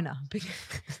foreigner.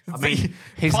 I mean,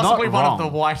 he's Possibly not one wrong.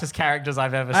 of the whitest characters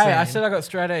I've ever Hey, seen. I said I got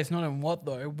straight A's. Not in what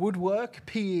though? Woodwork,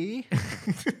 PE,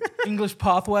 English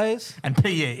pathways. and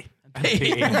PE.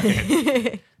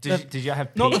 Did you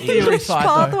have Not the PE? theory side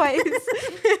though. Pathways.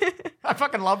 I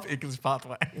fucking love English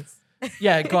pathways.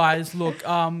 Yeah, guys, look,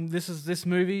 this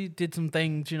movie did some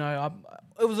things, it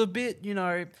was a bit,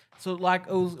 so like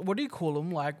it was, what do you call them?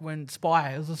 Like when it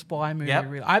was a spy movie. Yep.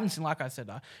 Really. I haven't seen, like I said,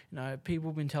 people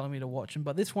have been telling me to watch them,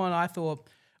 but this one I thought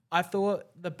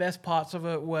the best parts of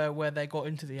it were where they got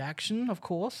into the action, of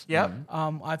course. Yep.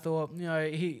 I thought,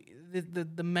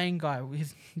 the main guy,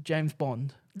 he's James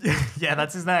Bond. Yeah,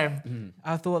 that's his name.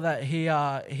 I thought that he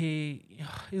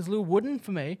was a little wooden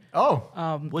for me.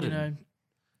 Oh, Wooden?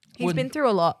 He's Wouldn't. been through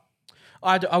a lot.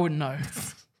 I wouldn't know.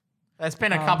 there's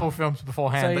been a couple films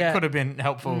beforehand so that yeah. could have been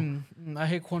helpful. I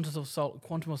hear Quantum of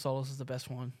Solace is the best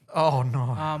one. Oh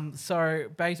no.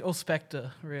 Or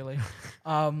Spectre, really.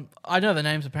 I know the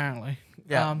names apparently.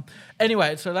 Yeah.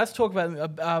 Anyway, so let's talk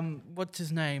about what's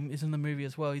his name is in the movie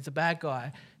as well. He's a bad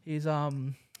guy. He's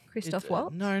Christoph it's,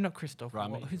 Waltz? No, not Christoph.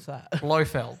 Rami. Waltz. Who's that?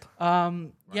 Blofeld.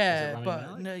 Yeah, Rami but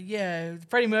Malek? no, yeah,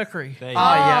 Freddie Mercury. There you Oh,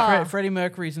 go. yeah. Freddie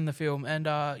Mercury's in the film, and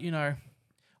I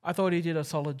thought he did a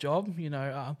solid job.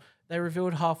 They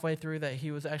revealed halfway through that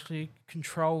he was actually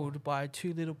controlled by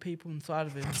two little people inside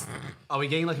of him. Are we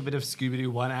getting like a bit of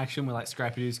Scooby-Doo 1 action where like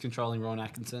Scrappy Doo's controlling Ron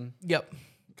Atkinson? Yep.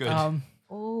 Good.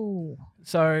 Oh.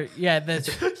 So yeah, there's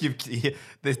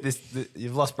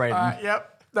You've lost Braden. Yep.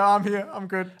 No, I'm here. I'm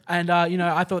good. and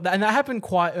I thought that, and that happened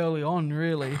quite early on,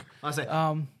 really. I say,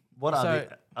 Um, what so-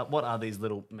 are these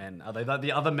little men? Are they like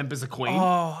the other members of Queen?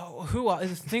 oh, who are?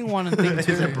 It's Thing 1 and Thing Is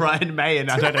it 2. Brian May and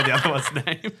I don't know the other one's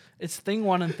name? It's Thing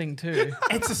 1 and Thing 2.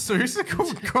 It's a Susical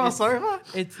crossover.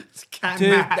 It's Cat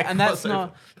dude, Mac and that's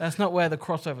crossover. not where the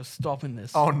crossovers stop in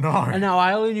this. Oh no. And now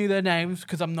I only knew their names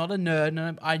because I'm not a nerd,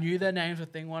 and I knew their names for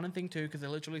Thing 1 and Thing 2 because it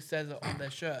literally says it on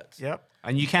their shirts. Yep.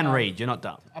 And you can read. You're not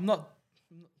dumb. I'm not.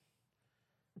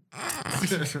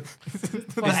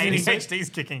 The ADHD's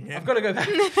kicking in. I've got to go back.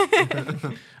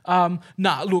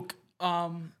 Look.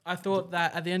 I thought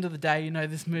that at the end of the day,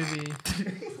 this movie.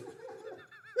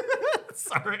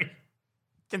 Sorry.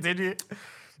 Continue.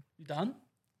 You done?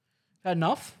 Had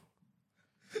enough?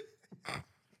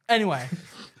 Anyway,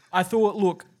 I thought,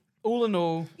 look, all in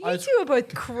all, You two are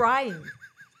both crying.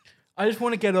 I just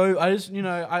want to get over. I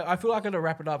feel like I got to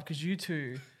wrap it up because you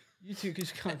two You two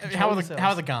just can't. How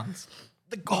are the guns?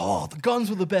 the guns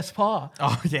were the best part.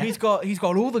 Oh yeah. He's got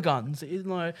all the guns. You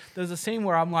know, there's a scene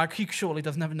where I'm like, he surely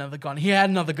doesn't have another gun. He had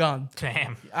another gun,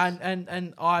 Damn.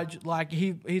 and like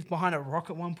he's behind a rock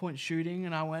at one point shooting,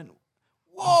 and I went,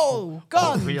 whoa,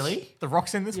 guns! Really? The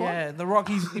Rock's in this one? Yeah, the Rock.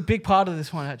 He's a big part of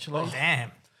this one actually.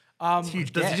 Damn.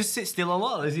 Huge Does get. he just sit still a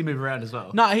lot, or does he move around as well?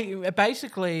 No, he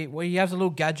basically he has a little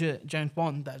gadget, James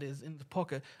Bond, that is in the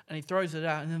pocket, and he throws it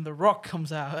out, and then the Rock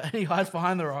comes out, and he hides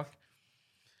behind the Rock.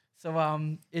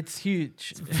 So it's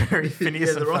huge. Very Phineas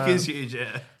Yeah, the and Rock Ferb. is huge.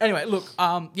 Yeah. Anyway, look,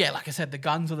 like I said, the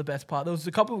guns were the best part. There was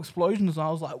a couple of explosions, and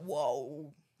I was like,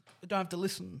 whoa, I don't have to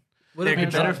listen. Would it Yeah, be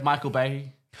good better job. if Michael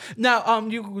Bay? Now, do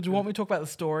you want me to talk about the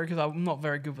story? Because I'm not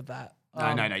very good with that. No.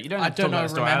 You don't I have to don't talk about the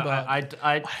story. remember.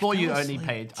 I thought you fell only asleep.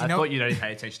 paid. you I know- thought you'd only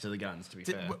pay attention to the guns. To be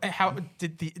fair. How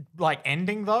did the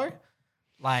ending though?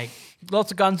 Like Lots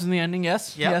of guns in the ending,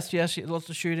 yes. Yep. Yes. Lots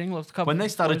of shooting, lots of couple When of they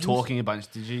started explosions. talking a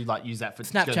bunch, did you use that for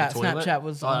to go to the Snapchat. toilet? Snapchat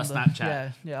was on the,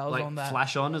 Snapchat. Yeah, I was like on that.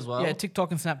 Flash on as well. Yeah,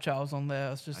 TikTok and Snapchat I was on there. I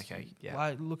was just Okay, yeah.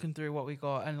 like looking through what we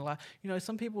got, and like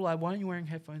some people like, why aren't you wearing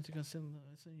headphones? You're gonna sit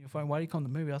on your phone. Why do you come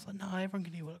to the movie? I was like, no, everyone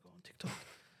can hear what I got on TikTok.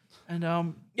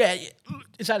 And yeah,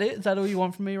 is that it? Is that all you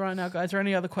want from me right now, guys? Are there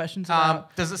any other questions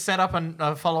about? does it set up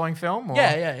a following film? Or?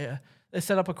 Yeah. They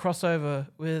set up a crossover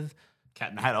with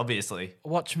Cat in the Hat, obviously.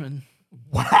 Watchmen.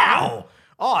 Wow.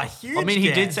 Oh, huge. I mean, he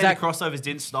did get. say Zack- the crossovers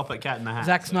didn't stop at Cat in the Hat.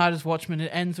 Zack so- Snyder's Watchmen. It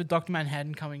ends with Dr.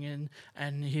 Manhattan coming in,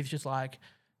 and he's just like,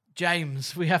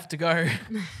 James, we have to go.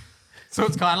 So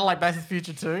it's kind of like Back to the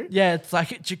Future 2. Yeah, it's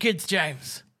like, it's your kids,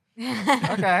 James.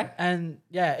 Okay. And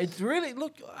yeah, it's really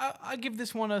I give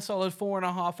this one a solid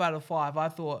 4.5 out of 5. I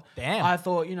thought, Damn.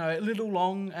 a little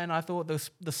long, and I thought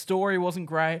the story wasn't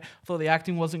great. I thought the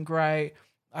acting wasn't great.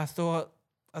 I thought,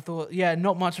 yeah,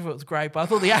 not much of it was great, but I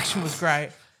thought the action was great.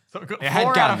 So we've got It had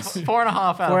 4 out of guns. 4.5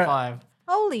 out Four- of 5.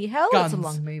 Holy hell, Guns. it's a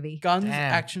long movie. Guns, Damn.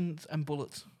 actions, and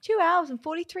bullets. 2 hours and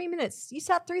 43 minutes. You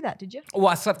sat through that, did you? Oh,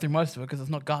 I slept through most of it because it's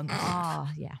not guns. Oh,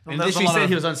 yeah. And There's a literally lot said of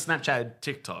he was on Snapchat and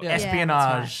TikTok. Yeah.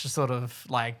 Espionage sort of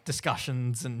like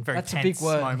discussions and very That's a tense big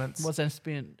word. moments. What's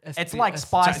It's like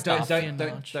spy stuff.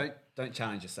 Don't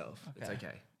challenge yourself. It's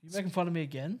okay. You making fun of me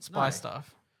again? Spy No.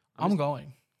 stuff. I'm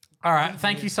going. All right.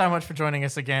 Thank you so much for joining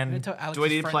us I'm again. gonna tell Alex Do we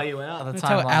need to play you out? Other I'm gonna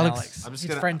tell timeline, Alex, Alex. I'm just his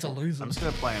gonna- friend to lose him. I'm just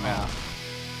gonna play him out.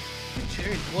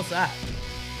 Cheers. What's that?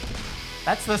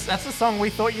 That's the song we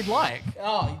thought you'd like.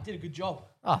 Oh, you did a good job.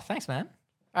 Oh, thanks, man.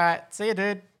 All right. See you,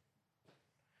 dude.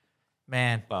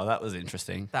 Man, Well, that was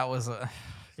interesting. that was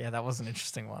an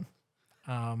interesting one.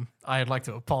 I'd like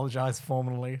to apologize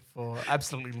formally for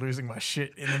absolutely losing my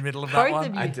shit in the middle of that Both one.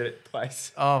 of you. I did it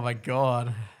twice. Oh my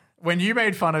god! When you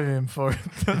made fun of him for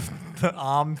the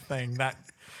arm thing,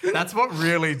 that's what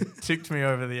really ticked me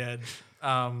over the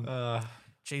edge.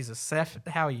 Jesus, Seth,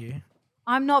 how are you?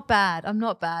 I'm not bad.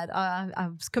 I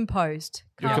was composed.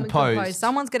 You're Calm and composed.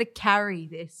 Someone's going to carry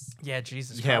this. Yeah,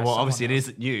 Jesus. Yeah, Christ, well, obviously it someone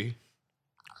isn't you. else.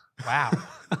 Wow,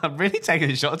 I'm really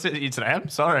taking shots at you today. I'm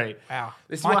sorry. wow.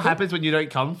 This is Michael? what happens when you don't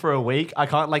come for a week. I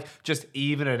can't just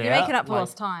even it You're out. making up for like-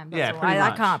 lost time. That's yeah, all pretty right. I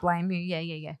much. can't blame you.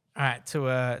 Yeah. All right,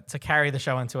 to carry the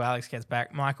show until Alex gets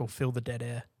back, Michael, fill the dead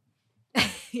air.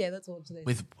 Yeah, that's all to do.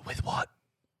 With what?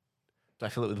 Do I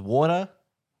fill it with water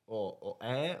or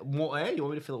air? More air? You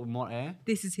want me to fill it with more air?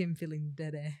 This is him filling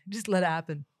dead air. Just let it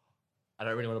happen. I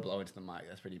don't really want to blow into the mic.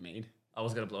 That's pretty mean. I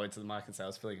was going to blow into the mic and say I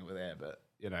was filling it with air, but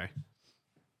you know.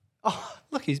 Oh,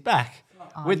 look, he's back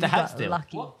Oh, with the you hat got still.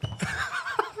 Lucky. Don't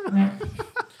know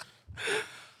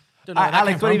where that Alex,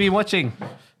 came what from. have you been watching?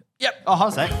 Yep. Oh,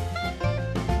 hold on a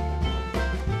sec.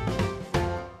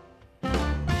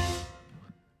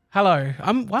 Hello.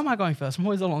 Why am I going first? I'm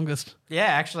always the longest. Yeah,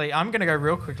 actually, I'm gonna go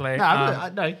real quickly. No,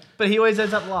 no, but he always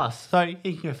ends up last, so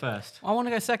he can go first. I want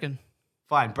to go second.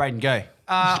 Fine, Braden, go.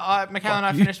 Michaela and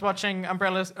I finished watching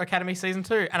Umbrella Academy season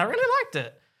 2, and I really liked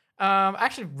it. I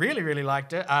actually really, really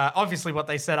liked it. Obviously, what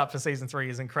they set up for season 3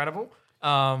 is incredible,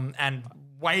 and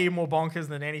way more bonkers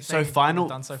than anything. So we've final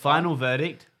done so far. final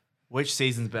verdict. Which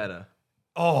season's better?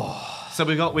 Oh, So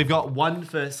we've got one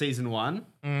for season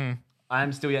 1.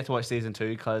 I'm still yet to watch season 2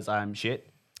 because I'm shit.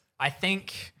 I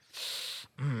think.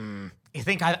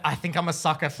 I think I'm a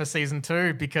sucker for season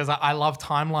 2 because I love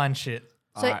timeline shit.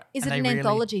 So Alright. is And it an they really-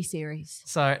 anthology series?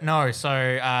 So no, so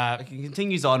It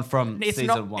continues on from it's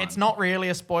season 1. It's not really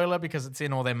a spoiler because it's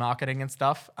in all their marketing and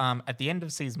stuff. At the end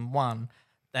of season 1,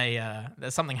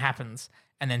 there's something happens,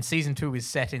 and then season 2 is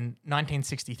set in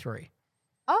 1963.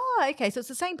 Oh, okay. So it's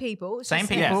the same people. It's Same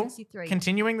just people, 63.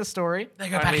 continuing the story. They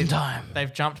go back in time.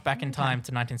 They've jumped back in time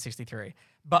to 1963,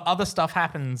 but other stuff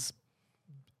happens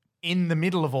in the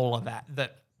middle of all of that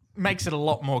makes it a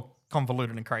lot more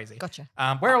convoluted and crazy. Gotcha.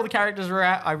 Where all the characters were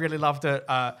at, I really loved it.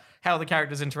 How the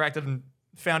characters interacted and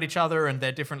found each other and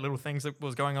their different little things that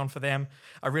was going on for them.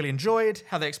 I really enjoyed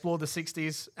how they explored the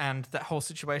 60s and that whole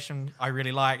situation I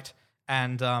really liked.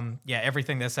 And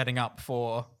everything they're setting up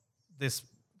for this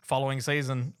following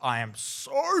season, I am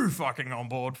so fucking on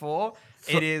board for.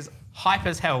 It is hype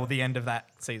as hell, the end of that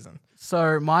season.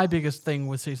 So my biggest thing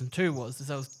with season 2 was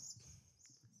that was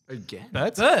Again.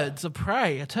 birds of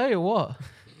prey. I tell you what.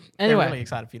 They're Anyway, really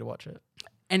excited for you to watch it.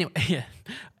 Anyway, yeah.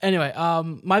 Anyway,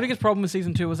 my biggest problem with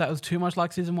season 2 was that it was too much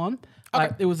like season 1.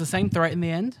 Like it was the same threat in the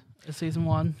end as season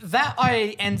 1. That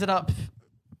I ended up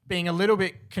being a little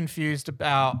bit confused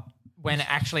about when it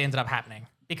actually ended up happening.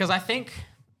 Because I think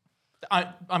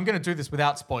I'm going to do this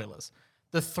without spoilers.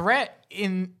 The threat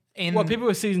in Well, people who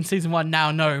have seen season 1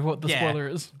 now know what the spoiler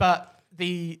is. But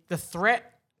the threat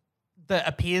that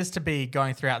appears to be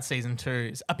going throughout season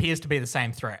 2 appears to be the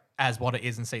same threat as what it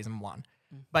is in season 1.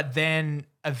 But then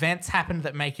events happen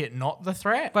that make it not the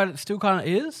threat. But it still kind of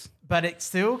is. But it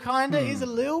still kind of is a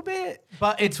little bit.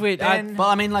 But It's weird. then- Well,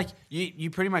 I mean, like you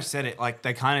pretty much said it. Like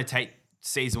they kind of take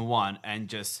season 1 and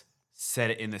just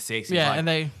set it in the 60s. Yeah, like, and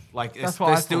they like that's it's, what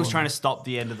they're I still thought. trying to stop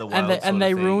the end of the world. and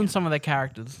they ruined some of their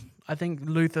characters. I think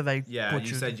Luther they Yeah, butchered.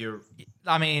 you said you're.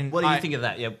 I mean, What do you think of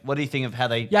that? Yeah, what do you think of how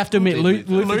they? You have to admit, did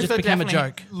Luther just became a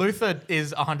definitely- joke. Luther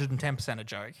is 110% a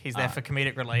joke. He's there for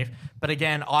comedic relief. But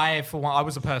again, I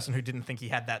was a person who didn't think he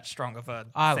had that strong of a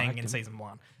I thing liked in him. season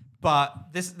 1.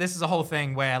 But this is a whole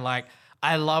thing where like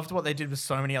I loved what they did with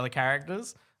so many other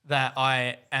characters that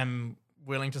I am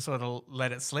willing to sort of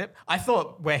let it slip. I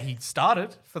thought where he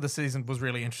started for the season was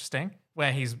really interesting,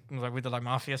 where he's like with the like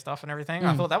mafia stuff and everything.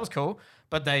 I thought that was cool,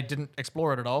 but they didn't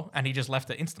explore it at all, and he just left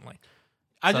it instantly.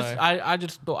 I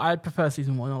just thought I prefer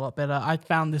season 1 a lot better. I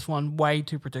found this one way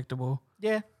too predictable.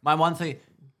 Yeah. My one thing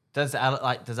does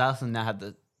Alison now have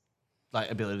the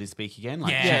ability to speak again?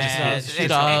 Like, Yeah, she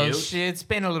does. It's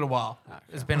been a little while.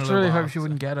 It's been I a little really while. hope she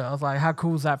wouldn't get it. I was like, how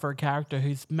cool is that for a character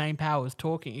whose main power is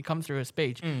talking? It comes through her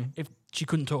speech. If she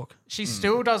couldn't talk, She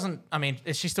still doesn't. I mean,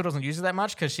 she still doesn't use it that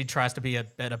much because she tries to be a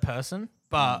better person.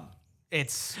 But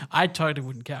it's. I totally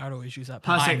wouldn't care. I'd always use that.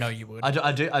 I know you would.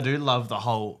 I do love the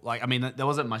whole I mean there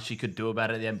wasn't much she could do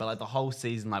about it at the end, but like the whole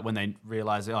season, like when they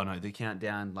realize oh no, the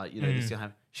countdown, like you know this gonna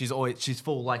happen. She's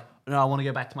full like no, I want to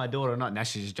go back to my daughter. Not now.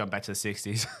 She just jumped back to the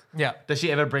 60s. Yeah. Does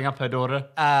she ever bring up her daughter?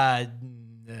 Nah.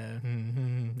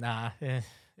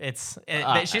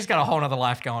 She's got a whole nother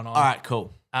life going on. All right,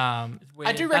 cool. I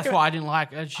do. That's recommend. why I didn't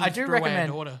like it. She I do threw away her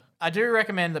recommend. daughter. I do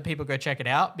recommend that people go check it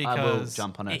out I will because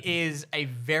jump on it. It is a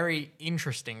very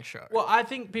interesting show. Well, I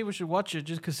think people should watch it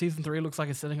just because season 3 looks like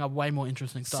it's setting up way more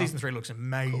interesting stuff. Season 3 looks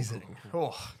amazing.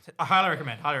 Oh, I highly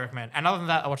recommend. Highly recommend. And other than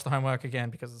that, I watched The Homework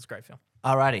again because it's a great film.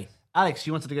 Alrighty, Alex,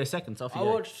 you wanted to go second. So off you I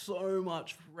go. watched so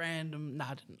much random.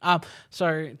 Nah, I didn't.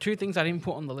 So 2 things I didn't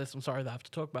put on the list. I'm sorry that I have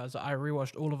to talk about is that I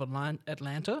rewatched all of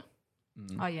Atlanta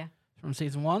Oh yeah. from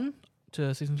season 1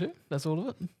 to season 2. That's all of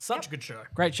it. Such a good show.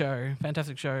 Great show,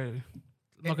 fantastic show. I'm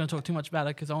not going to talk too much about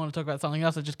it because I want to talk about something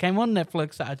else that just came on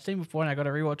Netflix that I'd seen before and I got to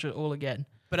rewatch it all again.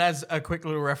 But as a quick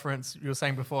little reference, you were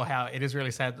saying before how it is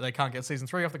really sad that they can't get season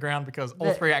 3 off the ground because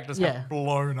all 3 actors have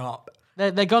blown up.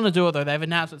 They're going to do it though. They've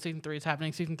announced that season 3 is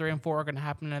happening. Season 3 and 4 are going to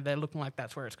happen, and they're looking like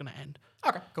that's where it's going to end.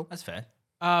 Okay, cool. That's fair.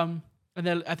 And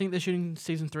I think they're shooting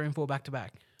season 3 and 4 back to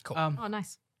back. Cool. Oh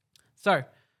nice. So I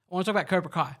want to talk about Cobra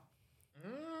Kai.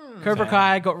 Cobra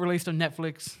Kai got released on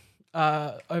Netflix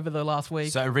over the last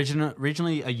week. So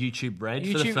originally a YouTube Red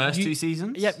for the YouTube- first you- 2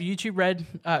 seasons. Yep, YouTube Red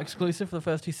exclusive for the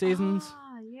first 2 seasons.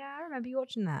 Ah, yeah, I remember you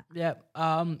watching that. Yep.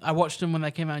 I watched them when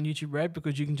they came out on YouTube Red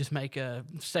because you can just make a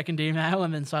second email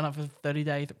and then sign up for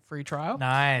 30-day free trial.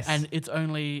 Nice. And it's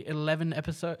only 11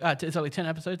 episodes. It's only 10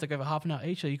 episodes. They go over half an hour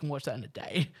each, so you can watch that in a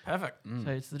day. perfect.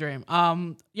 So it's the dream.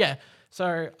 Yeah.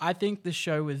 So I think this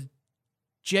show was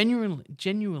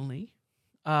genuinely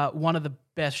one of the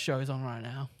best shows on right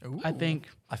now. I think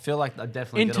I feel like I'm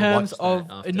definitely in gonna terms watch of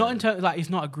that after. not in terms like it's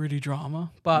not a gritty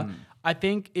drama, but I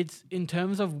think it's in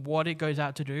terms of what it goes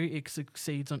out to do, it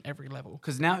succeeds on every level.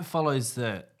 Because now it follows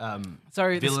the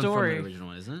Sorry, the villain story. from the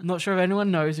original, isn't it? I'm not sure if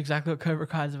anyone knows exactly what Cobra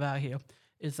Kai is about here.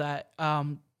 Is that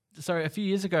so a few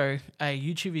years ago a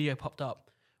YouTube video popped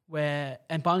up where,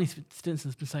 and Barney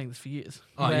Stinson's been saying this for years.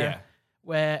 Oh, yeah.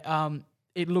 Where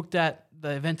it looked at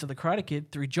the events of the Karate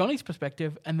Kid through Johnny's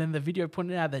perspective, and then the video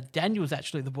pointed out that Daniel was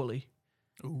actually the bully.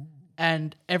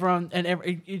 And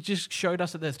it just showed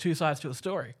us that there's 2 sides to a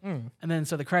story. And then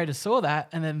so the creators saw that,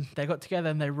 and then they got together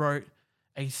and they wrote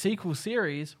a sequel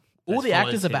series. All That the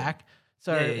actors follows are him. back,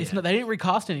 so it's not, they didn't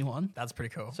recast anyone. That's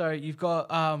pretty cool. So you've got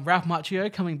Ralph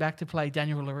Macchio coming back to play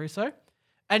Daniel LaRusso.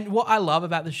 And what I love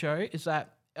about the show is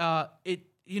that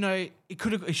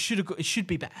it should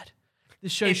be bad.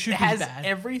 This show It should has be bad.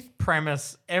 every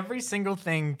premise, every single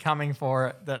thing coming for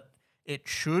it that it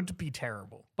should be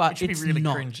terrible. But it should it's be really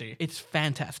not. cringy. It's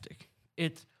fantastic.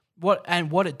 It's what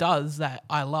it does that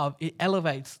I love. It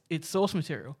elevates its source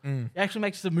material. It actually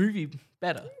makes the movie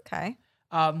better. Okay.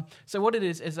 So what it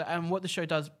is and what the show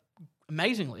does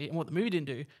amazingly, and what the movie didn't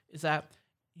do, is that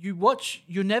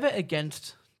you're never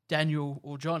against Daniel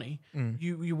or Johnny.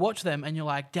 You watch them and you're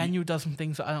like, Daniel does some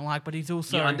things that I don't like, but he's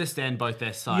also You understand both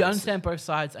their sides. you understand both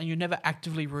sides, and you're never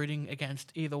actively rooting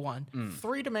against either one.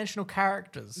 Three-dimensional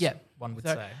characters, Yeah. one would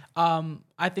So, say.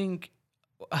 I think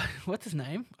what's his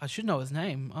name? I should know his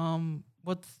name.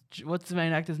 What's the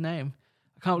main actor's name?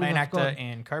 I can't believe Main I actor forgot.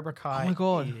 in Cobra Kai. Oh my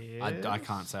God. I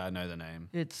can't say I know the name.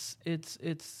 It's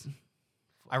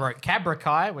I wrote Cabra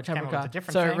Kai, which came up with Caprica. a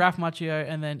different So thing. Ralph Macchio,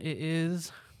 and then it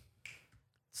is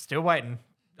Still waiting.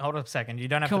 Hold up a second. You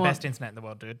don't have Come the on. best internet in the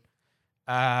world, dude.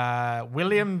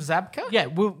 William Zabka? yeah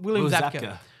William Will Zabka.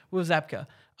 Zabka. Will Zabka.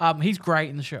 He's great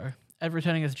in the show.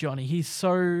 Returning as Johnny. He's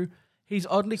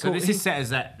oddly So cool. this He's- is set as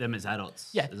them as adults.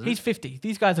 Yeah, isn't he's it? 50.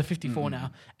 These guys are 54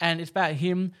 now. And it's about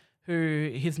him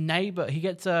his neighbor, he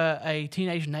gets a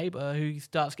teenage neighbor who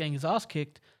starts getting his ass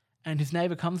kicked, and his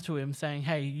neighbor comes to him saying,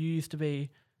 hey, you used to be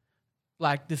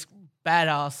like this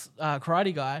badass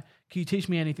karate guy. Can you teach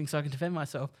me anything so I can defend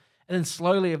myself? And then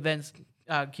slowly events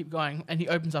keep going, and he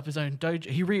opens up his own dojo.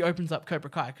 He reopens up Cobra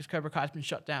Kai because Cobra Kai has been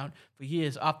shut down for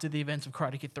years after the events of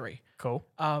Karate Kid 3. Cool.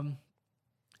 And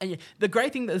yeah, the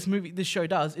great thing that this show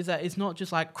does is that it's not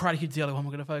just like Karate Kid's the only one we're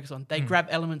going to focus on. They grab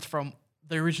elements from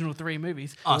the original 3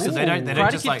 movies. Oh, so they don't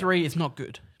Karate just Kid like 3 is not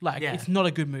good. Like, Yeah. it's not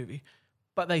a good movie.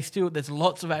 But there's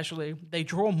lots of they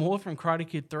draw more from Karate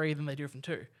Kid 3 than they do from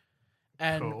 2.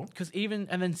 And Cool.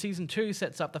 and then season 2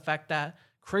 sets up the fact that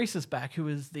Kreese is back, who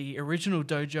is the original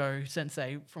dojo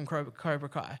sensei from Cobra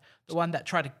Kai, the one that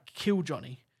tried to kill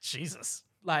Johnny. Jesus.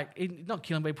 Like, not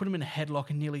kill him, but he put him in a headlock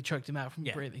and nearly choked him out from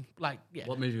Yeah. breathing. Like, yeah.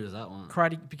 what movie was that one?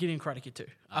 Beginning of Karate Kid 2.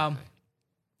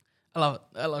 I love it.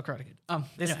 I love Karate Kid.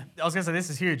 This, Anyway. I was going to say this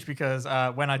is huge because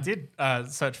when I did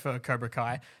search for Cobra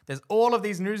Kai, there's all of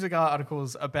these news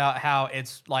articles about how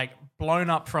it's like blown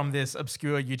up from this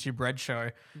obscure YouTube Red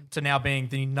show to now being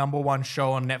the #1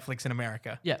 show on Netflix in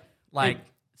America. Yeah. Like-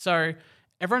 So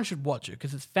everyone should watch it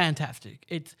because it's fantastic.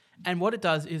 And what it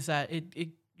does is that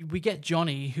we get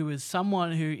Johnny, who is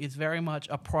someone who is very much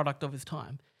a product of his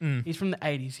time. He's from the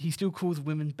 80s. He still calls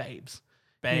women babes.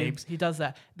 Babes. He does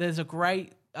that. There's a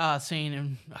great scene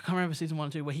in, I can't remember season 1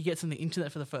 or 2, where he gets on the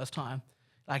internet for the first time.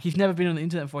 Like, he's never been on the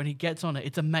internet before, and he gets on it.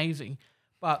 It's amazing.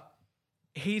 But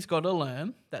he's got to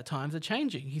learn that times are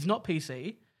changing. He's not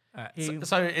PC.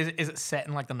 So is it set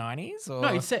in like the 90s? Or? No,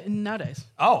 he's set in nowadays.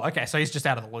 Oh, okay. So he's just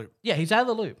out of the loop. Yeah, he's out of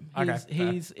the loop.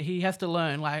 Okay, He has to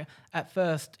learn. Like, at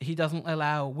first, he doesn't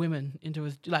allow women into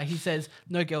his. Like, he says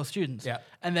no girl students. Yeah.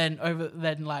 And then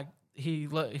he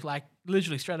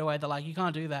literally straight away they're like, you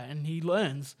can't do that, and he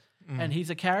learns. And he's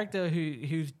a character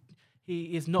he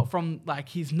is not from, like,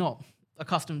 he's not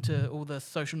accustomed to all the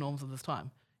social norms of this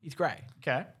time. He's great.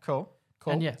 Okay, cool.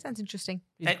 And yeah, Sounds interesting.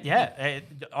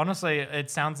 Honestly, it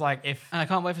sounds like if and I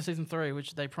can't wait for season 3,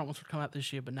 which they promised would come out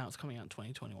this year, but now it's coming out in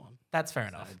 2021. that's fair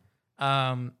enough.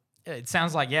 It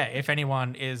sounds like, if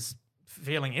anyone is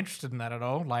feeling interested in that at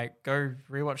all, like go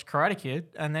rewatch Karate Kid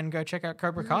and then go check out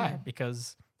Cobra Kai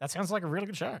because that sounds like a really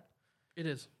good show. It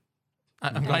is.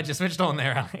 I'm glad you switched on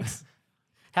there, Alex.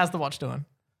 How's the watch doing?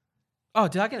 Oh,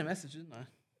 did I get a message? Didn't I?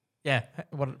 Yeah,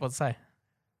 what'd it say?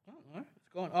 I don't know. It's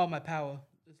gone. Oh, my power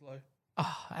is low.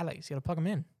 Oh, Alex, you gotta plug them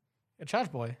in. You're a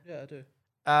charge boy. Yeah, I do.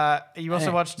 You also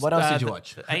Hey, watched. what else did you the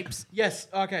watch? Apes. Yes.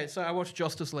 Okay. So I watched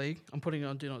Justice League. I'm putting it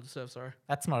on Do Not Disturb. Sorry.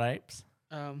 That's not apes.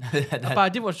 But I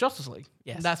did watch Justice League.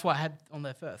 Yes. And that's what I had on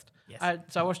there first. Yes.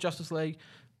 So I watched Justice League.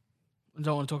 I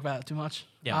don't want to talk about it too much.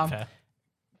 Yeah, fair.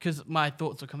 Because my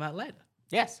thoughts will come out later.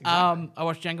 Yes. Exactly. I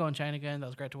watched Django Unchained again. That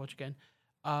was great to watch again.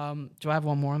 Do I have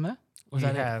one more on there? Was you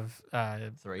that it?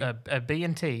 have 3. a B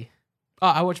and T. Oh,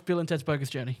 I watched Bill and Ted's Bogus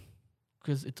Journey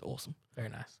because it's awesome. Very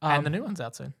nice. Um, And the new one's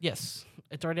out soon. Yes,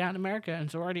 it's already out in America and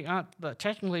it's already out. But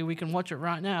technically, we can watch it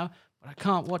right now, but I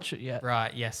can't watch it yet.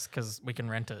 Right. Yes, because we can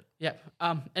rent it. Yep.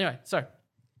 Anyway, so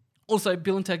also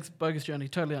Bill and Ted's Bogus Journey,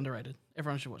 totally underrated.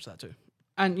 Everyone should watch that too.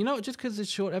 And you know, just because it's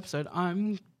a short episode,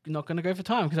 I'm not going to go for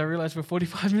time because I realized we're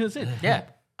 45 minutes in. Yeah.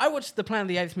 I watched the Planet of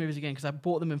the Apes movies again because I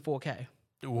bought them in 4K.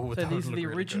 Ooh, So that these would are the look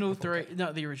really original good. three.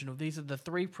 Not the original. These are the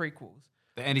 3 prequels.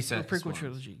 The Andy The Serkis prequel one.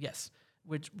 trilogy, yes.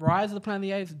 Which Rise of the Planet of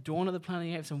the Apes, Dawn of the Planet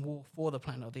of the Apes, and War for the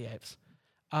Planet of the Apes.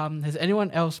 Has anyone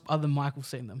else other than Michael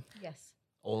seen them? Yes.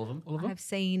 All of them. All of them? I've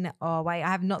seen. Oh wait, I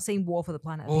have not seen War for the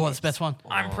Planet. of Oh, the that's the Apes. best one.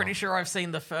 I'm pretty sure I've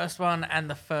seen the first one and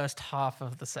the first half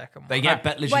of the second one. They get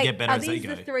literally Wait, get better are as they these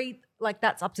go. the three? Like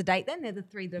that's up to date then? They're the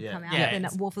three that have Yeah. come out. Yeah, Then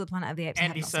it's War for the Planet of the Apes. I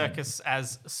have Andy not seen. Serkis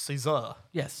as Caesar.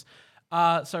 Yes.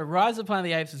 So Rise of the Planet of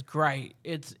the Apes is great.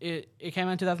 It came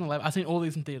out in 2011. I've seen all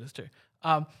these in theaters too.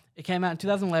 It came out in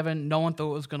 2011. No one thought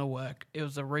it was going to work. It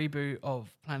was a reboot of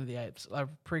Planet of the Apes, a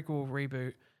prequel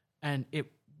reboot, and it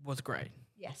was great.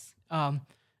 Yes.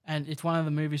 And it's one of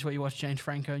the movies where you watch James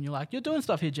Franco and you're like, you're doing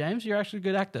stuff here, James. You're actually a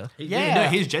good actor. Yeah. No,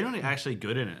 he's genuinely actually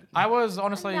good in it. I was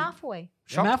honestly Malfoy.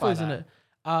 shocked by Malfoy's in that.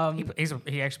 it.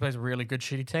 He actually plays a really good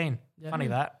shitty teen. Yeah. Funny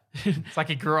that. It's like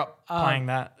he grew up playing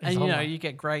that. his And whole you know, life. you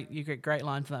get great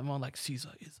lines from that one, like Caesar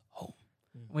is home.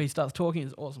 When he starts talking,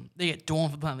 it's awesome. They get Dawn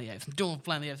for Planet of the Apes. And Dawn for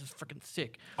Planet of the Apes is freaking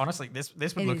sick. Honestly, this would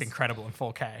It look is. incredible in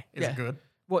 4K. Is Yeah. it good?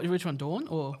 Which one, Dawn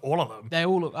or All of them. they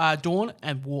all look? Dawn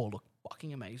and War look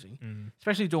fucking amazing.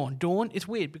 Especially Dawn. Dawn, it's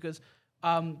weird because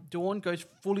Dawn goes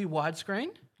fully widescreen.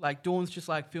 Like Dawn's just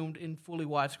like filmed in fully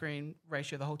widescreen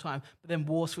ratio the whole time. But then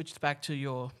War switches back to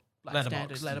your like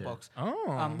Letterbox, standard letterbox.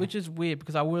 Oh. Which is weird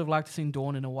because I would have liked to seen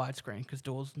Dawn in a widescreen because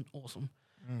Dawn's awesome.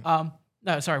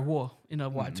 No, sorry, War in a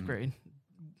widescreen.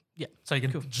 Yeah, so you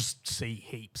can just see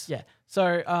heaps. yeah.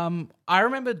 So I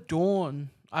remember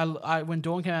Dawn. I when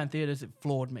Dawn came out in theaters, it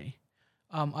floored me.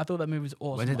 I thought that movie was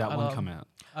awesome. When did that I one love- come out?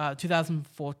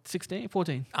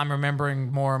 14. I'm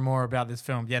remembering more and more about this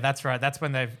film. Yeah, that's right. That's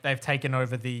when they've taken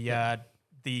over the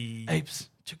Apes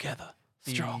together,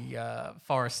 strong.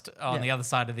 forest on Yeah. the other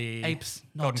side of the Apes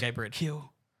not Golden Gate Bridge.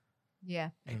 kill. Yeah.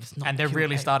 Apes not And they're kill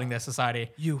really apes. starting their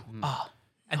society. You are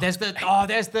And there's the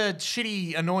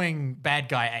shitty, annoying bad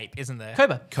guy ape, isn't there?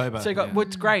 Koba. Koba, So you got, yeah.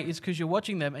 what's great is because you're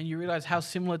watching them and you realize how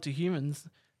similar to humans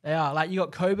they are. Like you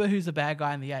got Koba, who's the bad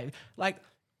guy in the ape. Like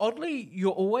oddly,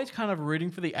 you're always kind of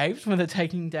rooting for the apes when they're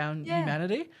taking down Yeah.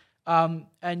 humanity. And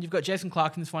you've got Jason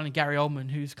Clarke in this one and Gary Oldman,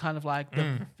 who's kind of like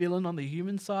the villain on the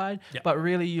human side. Yep. But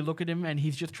really, you look at him and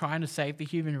he's just trying to save the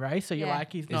human race. So you're Yeah.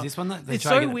 like, he's Is not. this one that they It's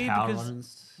try so to get weird the power because-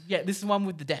 on? Yeah, this is one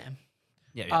with the dam.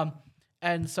 Yeah.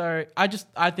 And so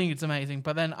I think it's amazing.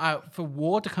 But then for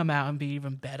War to come out and be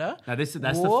even better. Now that's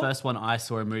War- the first one I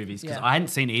saw in movies because Yeah. I hadn't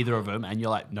seen either of them, and you're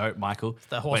like, no, Michael,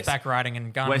 The horseback riding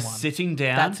and gun We're one. sitting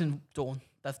down. That's in Dawn.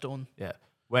 That's Dawn. yeah,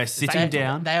 we're sitting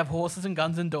down. They have horses and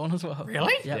guns in Dawn as well.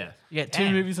 Really? Yep. Yeah. You get two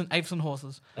Damn. movies on apes and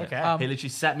horses. Okay. He literally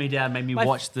sat me down, made me My-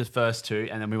 watch the first two,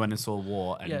 and then we went and saw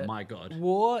War. And Yeah. my God,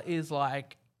 War is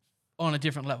like on a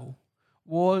different level.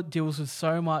 War deals with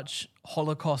so much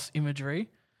Holocaust imagery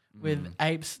with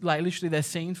apes. Like literally, there's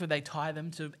scenes where they tie them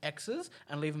to X's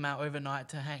and leave them out overnight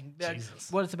to hang.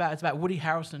 That's what it's about Woody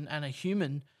Harrelson and a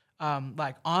human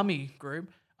like army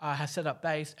group has set up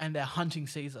base and they're hunting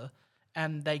Caesar,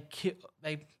 and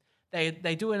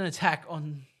they do an attack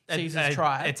on Caesar's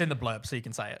tribe. It's in the blurb, so you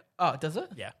can say it. Oh, does it?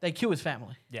 Yeah. They kill his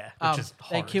family. Yeah, which is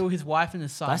They horrid. kill his wife and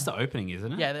his son. that's the opening,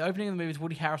 isn't it? Yeah, the opening of the movie is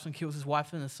Woody Harrelson kills his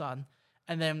wife and his son,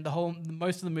 and then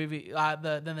most of the movie,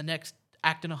 then the next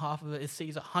act and a half of it is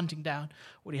Caesar hunting down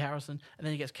Woody Harrelson, and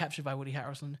then he gets captured by Woody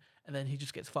Harrelson, and then he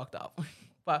just gets fucked up.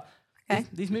 But Okay.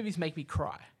 these movies make me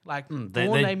cry. Like they-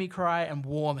 Dawn they- made me cry, and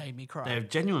War made me cry. They're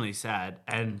genuinely sad,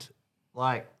 and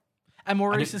like And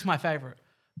Maurice is my favorite.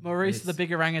 Maurice is the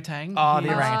big orangutan. Oh, He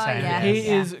the is- orangutan. yeah. He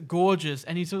Yeah. is gorgeous,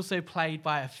 and he's also played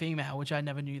by a female, which I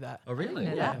never knew that. oh really?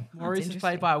 Yeah. Yeah, That's Maurice is interesting.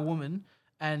 played by a woman,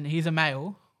 and he's a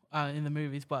male in the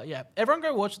movies. But yeah, everyone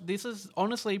go watch. This is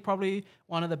honestly probably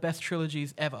one of the best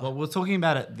trilogies ever. Well, we were talking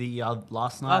about it the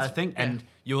last night, I Last- think, yeah. and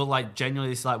you were like,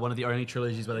 genuinely, this is like one of the only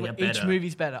trilogies where they get each better.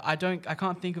 movie's better. I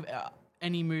can't think of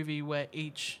any movie where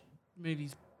each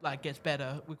movie's like gets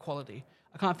better with quality.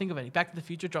 I can't think of any. Back to the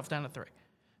Future drops down to 3.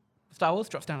 Star Wars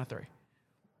drops down to 3.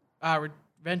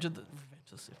 Revenge of the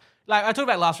Sith. Like I talked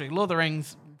about last week, Lord of the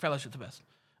Rings, Fellowship's the best.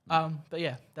 But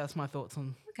yeah, that's my thoughts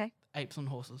on Okay. apes on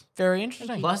horses. Very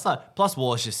interesting. Plus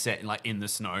War is just set like in the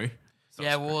snow. So Yeah,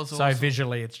 it's great. War's So awesome.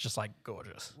 visually, it's just like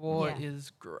gorgeous. War Yeah.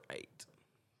 is great.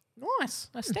 Nice.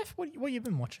 Now, Steph, what you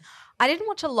been watching? I didn't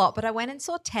watch a lot, but I went and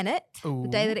saw Tenet the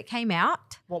day Ooh. that it came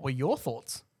out. What were your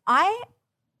thoughts? I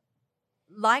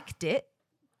liked it.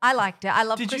 I liked it. I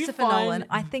love Did you Christopher find- Nolan.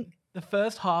 I think The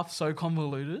first half so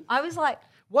convoluted. I was like,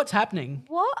 What's happening?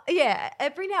 what? Yeah,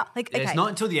 every now Yeah, okay. It's not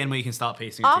until the end where you can start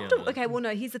piecing it After together. okay, well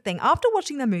no, here's the thing. After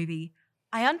watching the movie,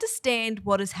 I understand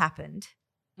what has happened.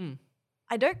 Mm.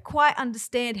 I don't quite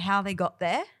understand how they got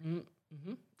there.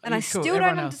 Mm-hmm. And I still don't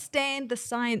understand the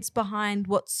science behind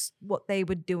what they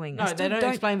were doing. I No, still they don't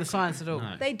explain the science at all.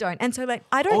 No. They don't. And so like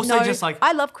I don't Also, know. just, like-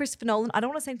 I love Christopher Nolan. I don't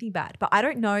want to say anything bad, but I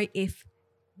don't know if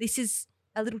this is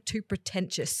a little too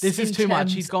pretentious. This is in too much.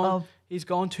 terms He's gone. of- He's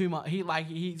gone too much.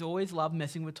 He's always loved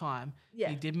messing with time. Yeah.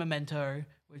 He did Memento,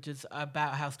 which is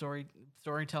about how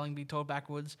storytelling be told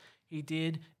backwards. He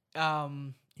did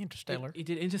Interstellar. He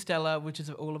did Interstellar, which is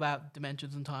all about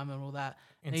dimensions and time and all that.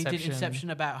 And he did Inception. Inception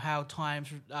about how times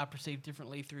are perceived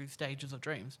differently through stages of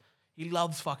dreams. He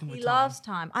loves fucking with He time. loves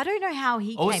time. I don't know how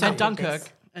he Also- came And up Dunkirk. with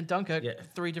this. And Dunkirk, Yeah.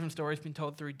 3 different stories been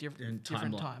told through different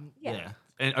timeline. time. Yeah.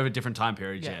 And over different time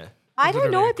periods, Yeah. yeah. I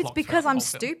don't know Literally a if it's clock because throughout the I'm whole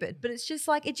film. stupid, but it's just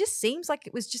like it just seems like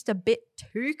it was just a bit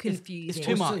too confusing. It's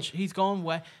too much. He's gone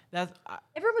way. That's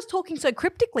Everyone was talking so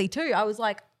cryptically too. I was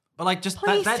like, But like just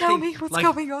please that tell thing, me what's like,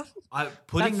 going on.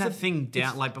 putting That's that thing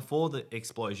down, like before the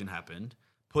explosion happened,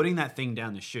 putting that thing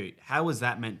down the chute, how was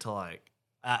that meant to like,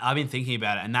 I've been thinking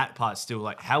about it and that part's still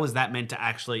like, how was that meant to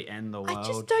actually end the world? I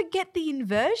just don't get the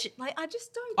inversion. Like I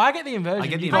just don't. I get the inversion. I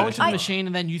get the you go into the inversion. machine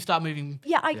and then you start moving.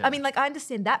 Yeah, Yeah. I mean, like I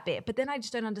understand that bit, but then I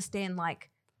just don't understand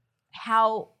like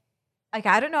how. Like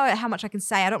I don't know how much I can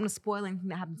say. I don't want to spoil anything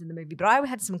that happens in the movie, but I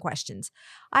had some questions.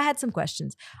 I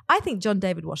think John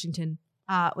David Washington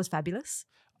was fabulous.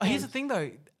 Here's the thing though,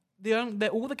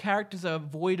 all the characters are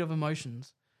void of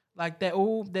emotions. Like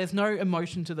there's no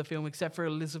emotion to the film except for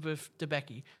Elizabeth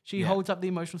Debicki. She Yeah. holds up the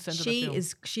emotional center of the film.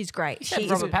 She's great. You said She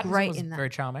is Robert Pattinson great was in that. very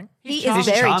charming. He is charming,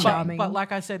 very charming. charming. But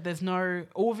like I said,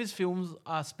 all of his films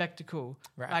are spectacle.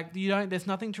 Right. Like there's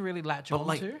nothing to really latch But on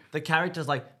like to. the characters,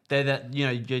 like they're that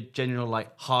your general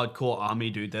like hardcore army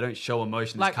dude. They don't show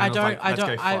emotion. It's Like, kind I of like, don't-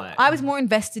 let's go fight. I was more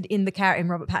invested in in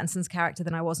Robert Pattinson's character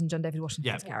than I was in John David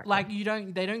Washington's Yeah. character. Like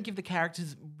they don't give the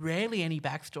characters rarely any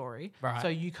backstory, Right. so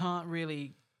you can't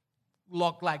really you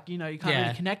can't Yeah.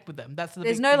 really connect with them. That's the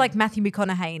there's big no thing. like Matthew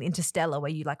McConaughey in Interstellar where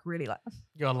you like really like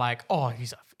You're like, oh,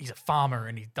 he's a farmer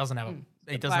and he doesn't have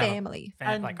a family.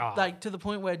 and like, oh, like to the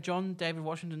point where John David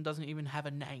Washington doesn't even have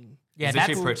a name. yeah, He's that's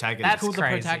literally protagonist. That's Called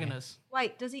crazy. the protagonist.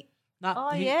 Wait, does he? No,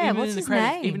 Oh, yeah, even what's in the his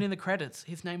credits, name? Even in the credits,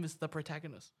 his name is the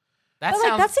protagonist. That But like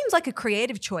sounds that seems like a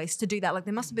creative choice to do that. Like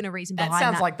there must have been a reason that behind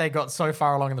sounds that. like they got so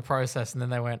far along in the process and then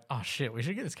they went, oh shit, we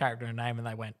should give this character a name, and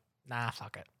they went, nah,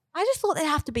 fuck it. I just thought there'd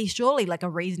have to be surely like a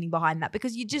reasoning behind that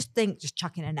because you just think just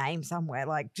chuck in a name somewhere,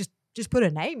 like just put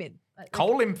a name in. Like,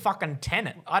 Call him fucking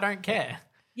Tenet. I don't care.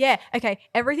 yeah, okay.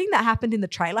 Everything that happened in the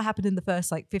trailer happened in the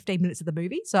first like 15 minutes of the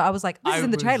movie. So I was like, this is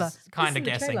in the trailer. This is Kind in of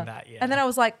the guessing trailer. that, yeah. And then I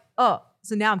was like, oh,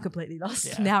 so now I'm completely lost.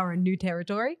 Yeah. Now we're in new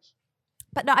territory.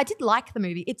 But no, I did like the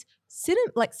movie. It's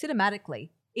cinematically,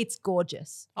 it's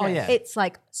gorgeous. Oh, yeah. It's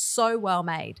like so well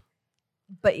made.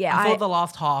 But yeah, I thought the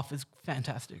last half is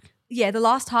fantastic. the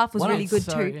last half was Well, really good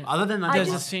so too. good. Other than that, I There's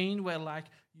there's a scene where like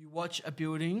you watch a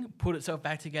building put itself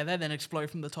back together, then explode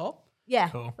from the top. Yeah,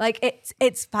 Cool. like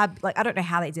it's fab. Like I don't know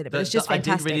how they did it, but it's just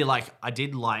fantastic. I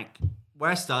did like where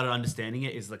I started understanding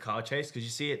it is the car chase because you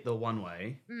see it the one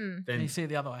way, And then you see it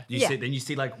the other way. you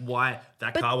see like why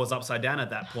that car was upside down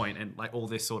at that point and like all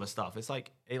this sort of stuff. It's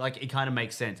like it kind of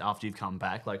makes sense after you've come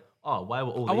back. Like, oh, why were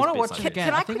all I these wanna bits watch like it this? again.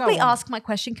 Can I I think I quickly want- ask my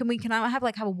question? Can I have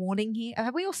a warning here?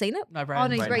 Have we all seen it? No, Oh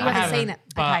Brandon. no, Brandon. you I haven't seen haven't,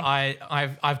 it. but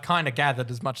Okay. I've kind of gathered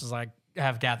as much as I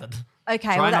have gathered. Okay,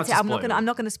 Try well not that's to it. spoil it. I'm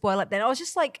not gonna spoil it. Then I was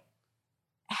just like,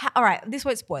 all right, this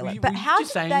won't spoil it. But how did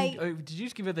they? Did you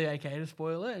just give her the AK to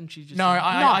spoil it? And she just No, said-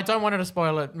 I don't want her to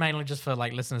spoil it, mainly just for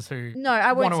like listeners who No,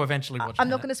 I won't. want to eventually watch. I'm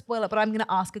not Tenet. going to spoil it, but I'm going to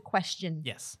ask a question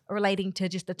Yes. relating to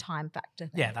just the time factor.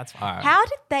 Thing. Yeah, that's fine. All right. How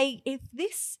did they? If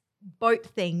this boat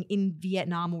thing in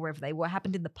Vietnam or wherever they were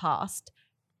happened in the past,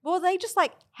 were they just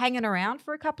like hanging around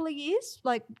for a couple of years?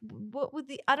 Like, what would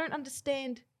the? I don't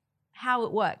understand how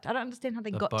it worked. I don't understand how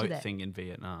they The got to boat there. thing in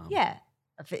Vietnam. Yeah.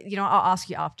 I'll ask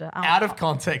you after. Out of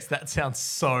context, that sounds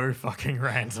so fucking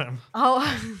random. Oh,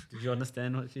 Did you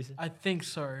understand what she said? I think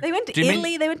so. they went to Do you mean-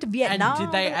 Italy. They went to Vietnam. And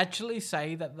did they actually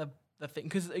say that the thing?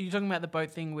 Because are you talking about the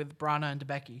boat thing with Brana and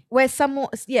Debicki? Where someone?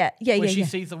 Yeah. Where she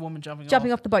sees the woman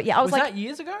jumping off the boat. Yeah, I was, like, that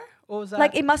years ago, or was that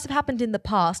like it must have happened in the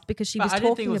past because she But was I didn't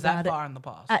think talking it was about that it far in the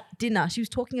past. at dinner. She was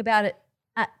talking about it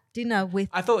at dinner with.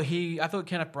 I thought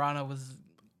Kenneth Branagh was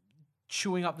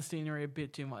chewing up the scenery a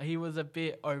bit too much. He was a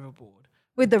bit overboard.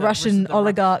 With the Russian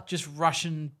oligarch. Just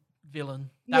Russian villain.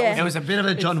 Yeah. It was a bit of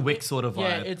a John Wick sort of vibe.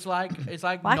 Yeah, it's like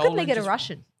Why couldn't they Nolan get a just-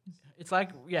 Russian? It's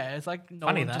like Nolan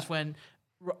Funny that. just went,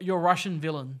 "You're a Russian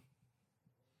villain,"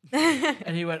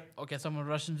 and he went, "Okay, so I'm a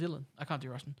Russian villain. I can't do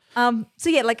Russian." So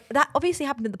yeah, like that obviously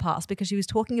happened in the past because she was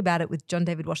talking about it with John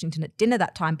David Washington at dinner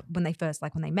that time when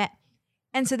they met.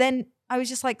 And so then I was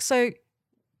just like, so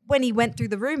when he went through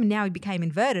the room and now he became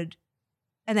inverted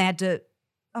and they had to,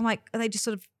 I'm like, are they just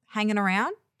sort of hanging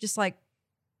around? Just like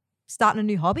starting a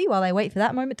new hobby while they wait for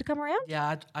that moment to come around?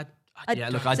 Yeah, yeah,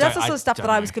 look, So I that's don't, the sort I of stuff that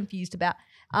don't I know. was confused about.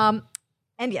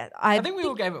 And yeah, I think we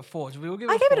all gave it 4. Did we all give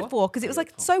it I a gave 4? it a 4 because it was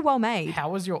like so well made. How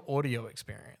was your audio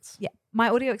experience? Yeah, my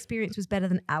audio experience was better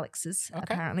than Alex's Okay.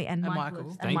 apparently, and And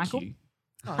Michael's. Michael's. And Michael. you.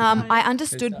 I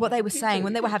understood what they were saying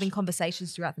when they were having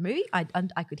conversations throughout the movie.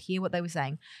 I could hear what they were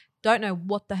saying. Don't know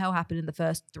what the hell happened in the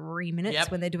first 3 minutes Yep.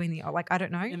 when they're doing the I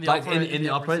don't know. In the Like opera, in the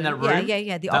opera in that scene. room.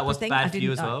 Yeah. The That opera was thing. bad I for you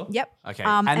didn't as know. well? Yep. Okay.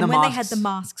 And the when they had the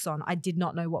masks. masks on, I did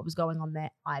not know what was going on there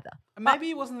either.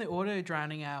 Maybe it wasn't the audio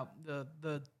drowning out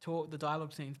the talk, the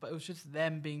dialogue scenes, but it was just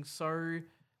them being so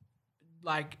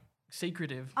like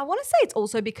secretive. I want to say it's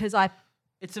also because I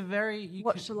It's a very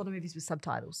watched a lot of movies with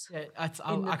subtitles. Yeah, in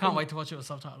the- I can't in- wait to watch it with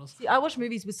subtitles. See, I watch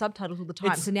movies with subtitles all the time,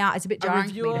 It's- so now it's a bit jarring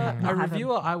for me to not A have them.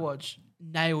 reviewer I watched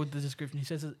nailed the description. He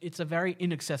says it's a very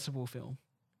inaccessible film.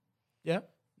 Yeah.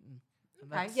 And Okay,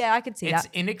 that's- yeah, I could see It's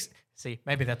that. See,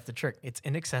 maybe that's the trick. It's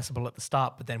inaccessible at the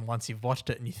start, but then once you've watched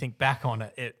it and you think back on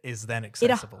it, it is then It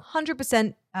accessible.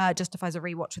 100% justifies a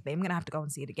rewatch with me. I'm going to have to go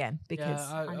and see it again because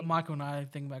Yeah, I need- Michael and I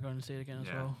think about going to see it again as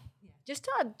Yeah. well.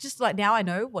 just like now I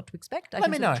know what to expect. I Let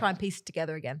can me sort of know. try and piece it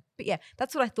together again. But yeah,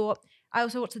 that's what I thought. I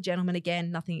also watched The Gentleman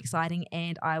again, nothing exciting,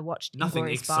 and I watched Nothing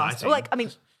Inglourious exciting. Basterds. Like, I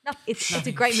mean, it's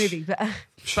a great movie, but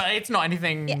But it's not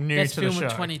anything Yeah. new Best to the film show.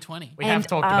 of 2020. We have And,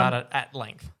 talked about it at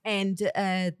length. and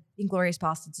Inglorious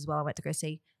Bastards as well. I went to go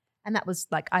see, and that was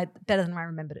like better than I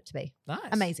remembered it to be. Nice.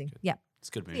 Amazing. Yeah, It's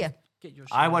a good movie. yeah. Get your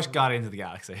I shit watched on. Guardians of the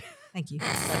Galaxy. Thank you.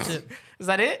 That's it. Is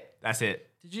that it? That's it.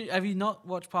 Have you not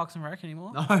watched Parks and Rec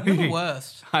anymore? No. You're the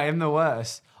worst. I am the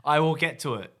worst. I will get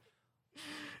to it.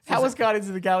 How was Guardians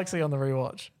of the Galaxy on the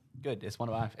rewatch? Good. It's one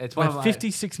of my. It's one of We're my.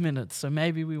 56 minutes, so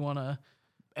maybe we want to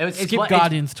It's skip one-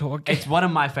 Guardians talk. It's one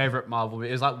of my favorite Marvel movies.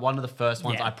 It was like one of the first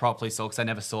ones Yeah. I properly saw because I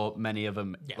never saw many of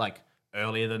them Yeah. like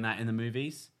earlier than that in the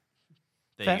movies.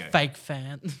 There Fair. you go. Fake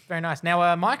fan. Very nice.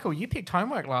 Now, Michael, you picked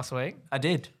homework last week. I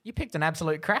did. You picked an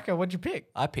absolute cracker. What'd you pick?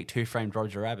 I picked Who Framed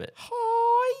Roger Rabbit.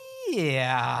 Oh,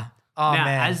 yeah. Oh, now,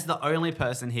 man. as the only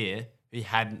person here who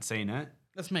hadn't seen it,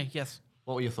 That's me. Yes.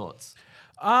 what were your thoughts?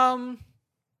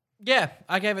 Yeah,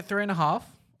 I gave it 3.5.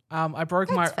 I broke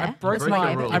That's my fair. I broke That's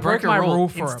my fair. You I broke broke your my rule rule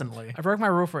for instantly. it. I broke my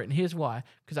rule for it, and here's why: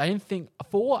 because I didn't think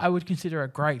 4 I would consider a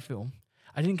great film.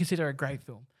 I didn't consider a great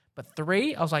film, but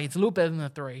 3 I was like, it's a little better than a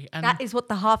 3. And That is what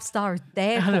the half star is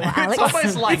there for, Alex. It's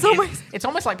almost like It's it's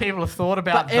almost like people have thought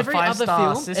about but the every other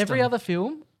five-star film, system. every other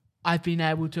film, I've been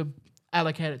able to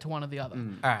allocate it to one or the other.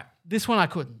 All right. This one I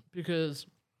couldn't because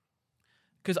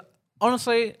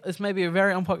honestly, it's maybe a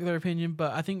very unpopular opinion,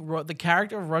 but I think the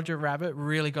character of Roger Rabbit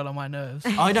really got on my nerves.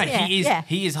 Oh no, Yeah, he is. yeah.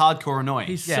 He is hardcore annoying.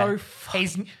 He's Yeah. so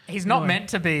He's not annoying. meant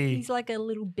to be. He's like a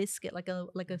little biscuit, like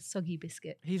a soggy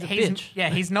biscuit. he's a He's bitch. yeah.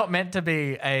 He's not meant to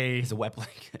be a He's a wet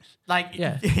blanket. like.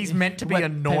 Yeah. He's meant to be Wet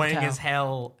annoying paper as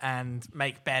hell and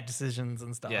make bad decisions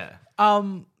and stuff. Yeah.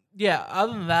 Yeah.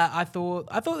 Other than that, I thought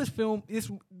this film,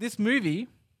 this movie,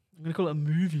 I'm gonna call it a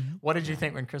movie. What did you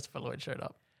think when Christopher Lloyd showed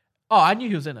up? Oh, I knew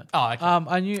he was in it. Oh, okay.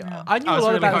 I knew I a was lot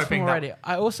really about this hoping film that- already.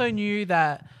 I also knew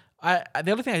that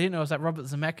the only thing I didn't know was that Robert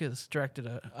Zemeckis directed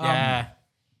it. Yeah.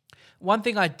 One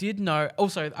thing I did know,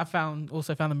 also found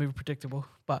the movie predictable,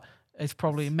 but it's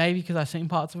probably maybe because I've seen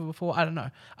parts of it before. I don't know.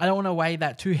 I don't want to weigh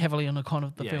that too heavily on the con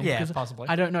of the Yeah. film. Yeah, because possibly.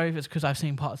 I don't know if it's because I've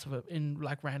seen parts of it in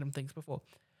like random things before.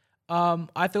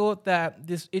 I thought that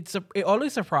it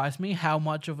always surprised me how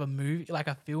much of a movie, like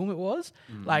a film, it was.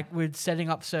 Like with setting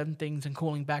up certain things and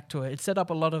calling back to it. It set up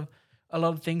a lot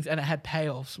of things, and it had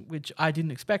payoffs, which I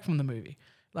didn't expect from the movie.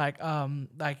 Like kind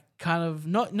of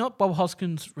not Bob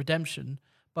Hoskins' redemption,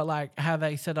 but like how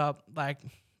they set up like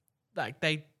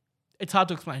they. It's hard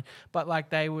to explain, but like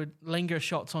they would linger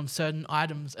shots on certain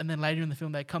items, and then later in the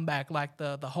film they come back, like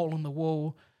the hole in the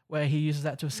wall where he uses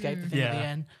that to escape the thing at the Yeah.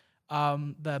 end.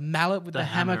 The mallet with The the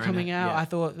hammer hammer in coming it, out. yeah. I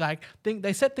thought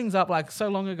they set things up like so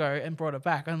long ago and brought it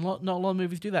back, and not a lot of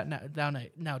movies do that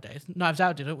nowadays. Knives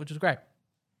Out did it, which was great.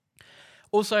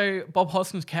 Also, Bob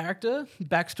Hoskins' character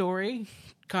backstory,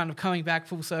 kind of coming back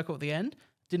full circle at the end.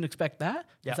 Didn't expect that.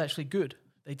 Yep. It's actually good.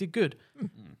 They did good.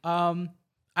 I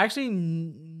actually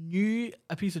knew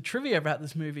a piece of trivia about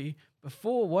this movie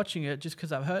before watching it, just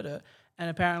because I've heard it. And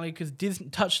apparently, because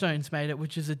Touchstones made it,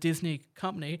 which is a Disney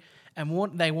company, and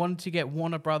they wanted to get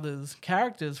Warner Brothers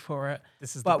characters for it.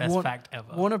 This is the best fact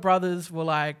ever. Warner Brothers were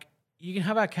like, you can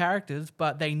have our characters,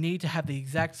 but they need to have the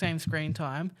exact same screen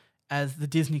time as the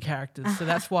Disney characters. So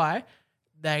that's why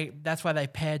they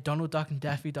paired Donald Duck and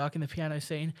Daffy Duck in the piano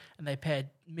scene, and they paired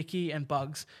Mickey and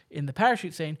Bugs in the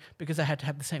parachute scene because they had to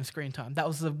have the same screen time. That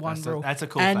was the one rule. That's a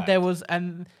cool And fact. there was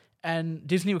and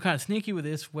Disney were kind of sneaky with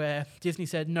this, where Disney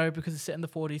said no, because it's set in the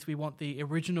 40s, we want the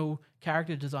original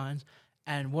character designs.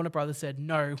 and Warner Brothers said,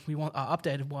 no, we want our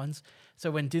updated ones. So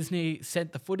when Disney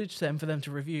sent the footage to them for them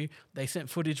to review, they sent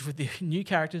footage with the new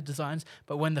character designs,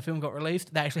 but when the film got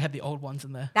released, they actually had the old ones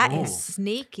in there. That is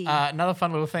sneaky. Another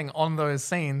fun little thing on those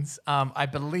scenes, I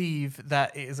believe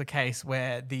that it is a case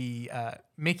where the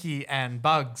Mickey and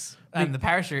Bugs and the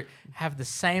parachute have the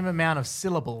same amount of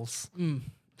syllables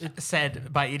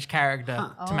said by each character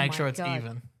to Oh make my sure it's God.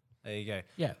 even. There you go.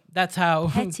 Yeah, that's how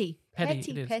Petty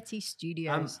it is.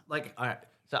 Studios. Like, all right.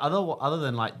 So other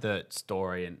than like the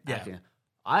story and Yeah. acting,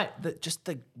 just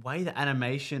the way the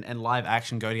animation and live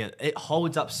action go together, it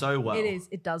holds up so well. It is.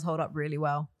 It does hold up really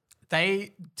well.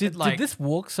 They Did like this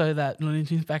walk so that Looney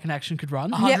Tunes Back in Action could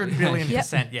run? 100 billion Yep.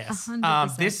 percent, yes.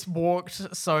 100%. This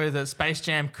walked so that Space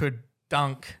Jam could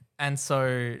dunk and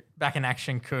so Back in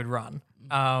Action could run.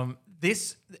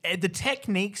 The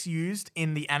techniques used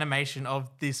in the animation of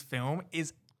this film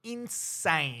is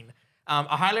insane.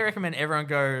 I highly recommend everyone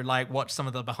go watch some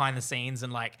of the behind the scenes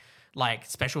and like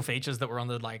special features that were on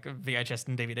the VHS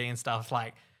and DVD and stuff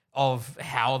of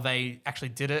how they actually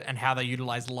did it and how they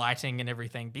utilized lighting and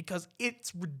everything, because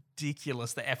it's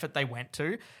ridiculous the effort they went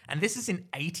to. And this is in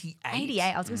 88. 88.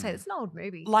 I was going to say, it's an old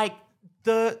movie. Like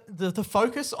the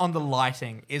focus on the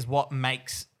lighting is what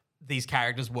makes these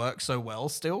characters work so well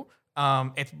still.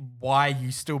 It's why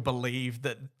you still believe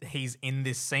that he's in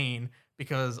this scene,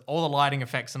 because all the lighting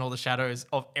effects and all the shadows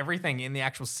of everything in the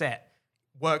actual set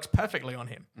works perfectly on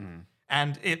him.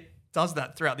 And it does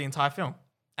that throughout the entire film.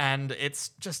 And it's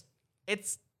just,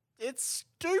 it's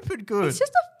stupid good. It's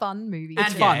just a fun movie. And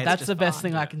It's too. yeah, fun. it's That's just the best fun,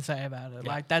 thing yeah. I can say about it. Yeah.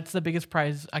 Like, that's the biggest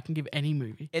praise I can give any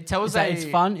movie. It tells Is that a it's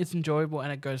fun, it's enjoyable,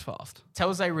 and it goes fast.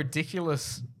 tells a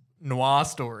ridiculous noir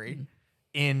story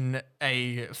in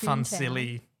a fun, Toontown.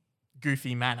 silly,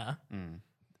 goofy manner.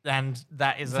 And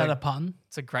that is, Is that a pun?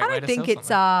 it's a great I way don't to think sell it's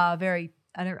something. very.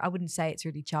 I wouldn't say it's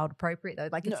really child appropriate though.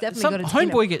 Like it's definitely Some got its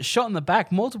homeboy gets shot in the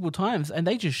back multiple times, and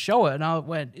they just show it, and I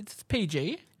went, "It's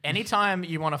PG." Anytime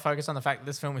you want to focus on the fact that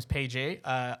this film is PG,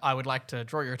 I would like to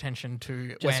draw your attention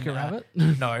to Jessica when, Rabbit?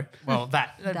 No, well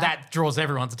that draws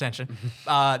everyone's attention.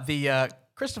 The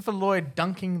Christopher Lloyd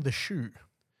dunking the shoe.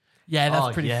 Yeah, that's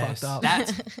Oh, pretty yes. fucked up.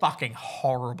 That's fucking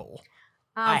horrible.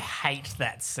 I hate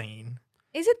that scene.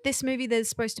 Is it this movie? There's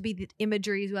supposed to be the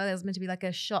imagery as well. There's meant to be like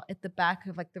a shot at the back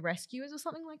of like the rescuers or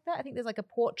something like that. I think there's like a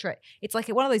portrait. It's like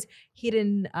one of those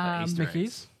hidden. Easter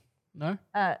Mickey's? No.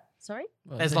 Sorry.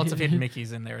 Well, There's they- lots of hidden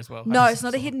Mickeys in there as well. No, it's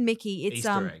not a hidden Mickey. It's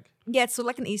Easter egg. Yeah, it's sort of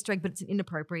like an Easter egg, but it's an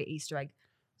inappropriate Easter egg.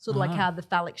 Sort of like Ah. how the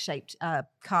phallic shaped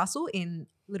castle in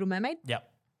Little Mermaid. Yep.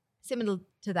 Similar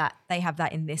to that, they have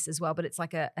that in this as well, but it's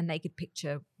like a naked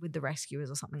picture with the rescuers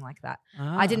or something like that.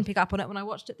 Ah. I didn't pick up on it when I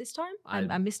watched it this time. I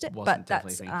I missed it, wasn't but definitely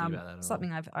that's thinking about that at all.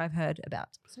 something I've heard about.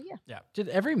 So yeah, Did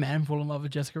every man fall in love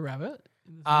with Jessica Rabbit?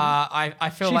 I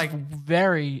feel She's like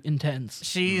very intense.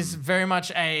 she's very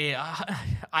much a.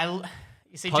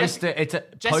 You see, Poster, it's a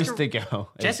Jessica- poster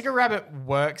girl. Jessica Rabbit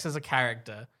works as a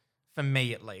character, for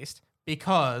me at least,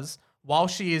 because while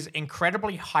she is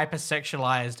incredibly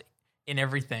hypersexualized in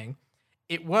everything,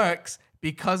 it works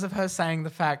because of her saying the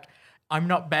fact, "I'm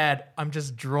not bad, I'm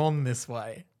just drawn this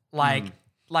way." Like,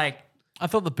 I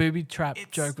thought the booby trap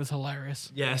It's- joke was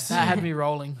hilarious. Yes. That had me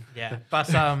rolling. yeah. But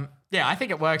yeah, I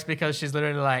think it works because she's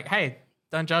literally like, "Hey,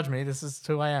 don't judge me. This is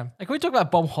who I am." Like, can we talk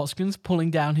about Bob Hoskins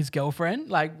pulling down his girlfriend,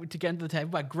 like, to get into the table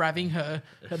by grabbing her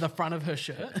at the front of her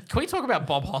shirt? Can we talk about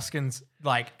Bob Hoskins,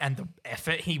 and the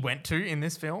effort he went to in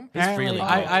this film? Apparently, really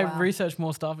I Wow. researched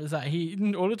more stuff. Is that he,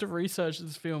 in order to research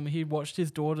this film, he watched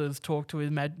his daughters talk to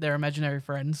their imaginary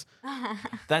friends.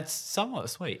 That's somewhat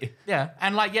sweet. Yeah,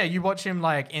 and you watch him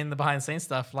in the behind the scenes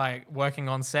stuff, working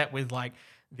on set with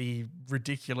the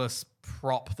ridiculous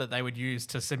prop that they would use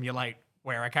to simulate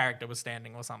where a character was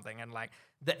standing or something, and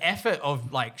the effort of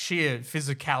sheer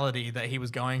physicality that he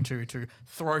was going to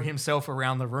throw himself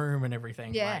around the room and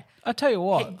everything. Yeah. I tell you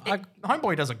what,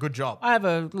 Homeboy does a good job. I have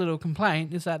a little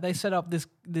complaint. Is that they set up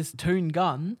this Toon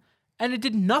gun, and it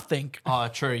did nothing. Oh,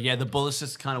 true. Yeah, the bullets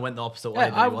just kind of went the opposite way Yeah,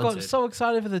 than I he got wanted. so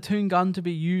excited for the Toon gun to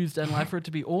be used and for it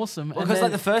to be awesome. Well, and because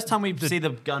then- the first time we see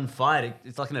the gun fired,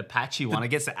 it's like an Apache one. It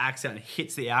gets the axe out and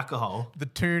hits the alcohol. The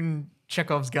Toon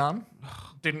Chekhov's gun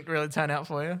didn't really turn out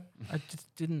for you. I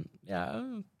just didn't. Yeah,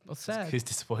 I was sad. He's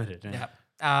disappointed. Yeah.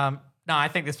 Yeah. No, I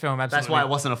think this film absolutely. That's why it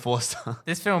wasn't a 4-star.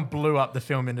 This film blew up the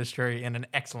film industry in an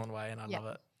excellent way, and I love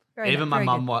it. Very Even good, my very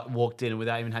mum good. walked in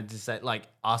without even had to say,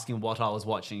 asking what I was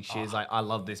watching. She's like, I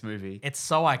love this movie. It's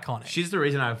so iconic. She's the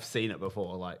reason I've seen it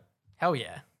before. Hell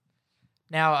yeah.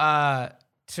 Now,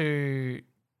 to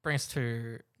bring us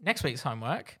to next week's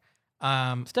homework.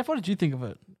 Steph, what did you think of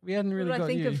it? We hadn't really did I got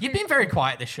think you. of- You've been very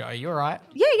quiet this show. You all right?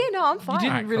 Yeah, no, I'm You fine.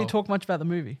 didn't Alright, really cool. talk much about the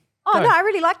movie. Oh, Go. no, I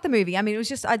really liked the movie. I mean, it was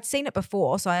just, I'd seen it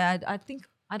before. So I think,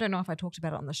 I don't know if I talked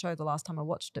about it on the show the last time I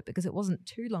watched it because it wasn't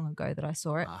too long ago that I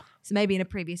saw it. So maybe in a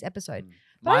previous episode.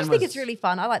 But I just think it's really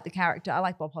fun. I like the character. I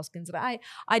like Bob Hoskins. And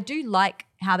I do like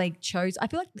how they chose. I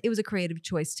feel like it was a creative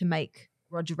choice to make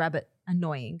Roger Rabbit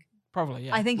annoying. Probably,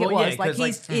 yeah. I think Well, it was. yeah, like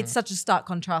 'cause, it's such a stark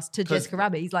contrast to Jessica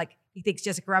Rabbit. He's like, he thinks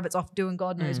Jessica Rabbit's off doing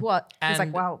God knows what. He's like,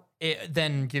 And wow. It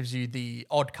then gives you the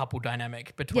odd couple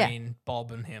dynamic between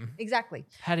Bob and him. Exactly.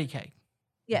 Patty cake.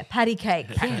 Yeah, patty cake.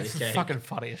 It's fucking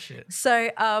funny as shit. So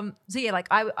yeah, like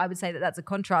I would say that that's a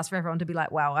contrast for everyone to be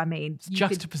like, wow, I mean, you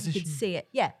juxtaposition. could see it.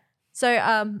 Yeah.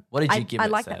 So What did you give I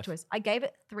it, like that Seth? choice. I gave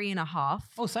it 3.5.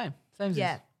 Oh, same. Same as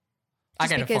Yeah. this. I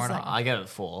Just gave it because, 4.5. like, I gave it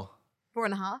 4.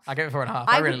 4.5. I gave it 4.5.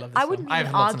 I really love this I film. wouldn't I have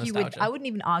even lots of argue with. nostalgia. I wouldn't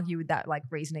even argue with that like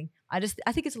reasoning. I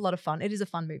think it's a lot of fun. It is a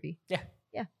fun movie.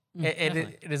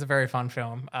 It is a very fun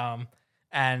film.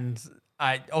 And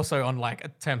I also on like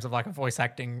in terms of like a voice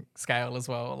acting scale as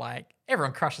well, like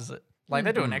everyone crushes it. Like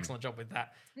they do an excellent job with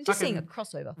that. I'm just seeing a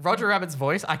Fucking crossover. Roger Rabbit's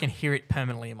voice, I can hear it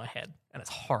permanently in my head, and it's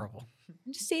horrible.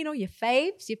 I'm just seeing all your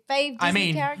faves, your fave Disney I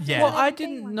mean, characters. yeah. and Well, I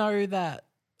everything. didn't know that.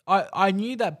 I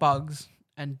knew that Bugs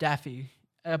and Daffy,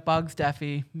 Bugs,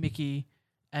 Daffy, Mickey,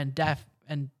 and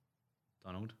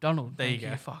Donald. Donald. There you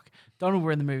thank go. Fuck. Donald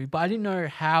were in the movie, but I didn't know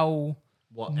how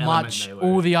What much element they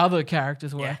all were. the other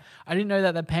characters were. Yeah. I didn't know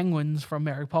that the penguins from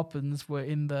Mary Poppins were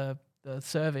in the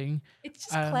serving. It's just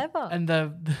clever. And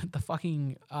the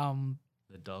fucking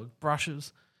The dog.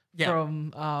 brushes Yeah.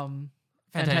 from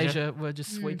Fantasia. Fantasia were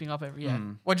just sweeping up every. Yeah,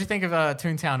 What do you think of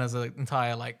Toontown as an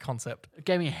entire like concept? it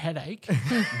gave me a headache.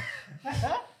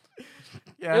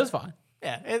 Yeah, It was fine.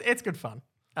 Yeah, it's good fun.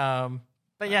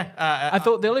 But yeah, I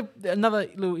thought the only another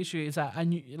little issue is that I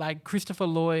knew like Christopher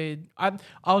Lloyd. I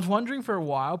was wondering for a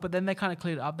while, but then they kind of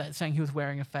cleared it up that saying he was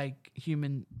wearing a fake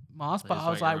human mask. But was I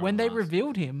was wearing like, a when they mask.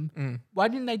 revealed him, why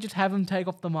didn't they just have him take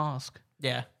off the mask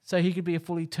yeah, so he could be a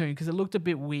fully tuned? Because it looked a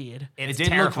bit weird. it's It did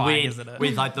look terrifying, weird isn't it?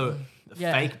 with like the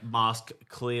Yeah. fake mask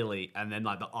clearly, and then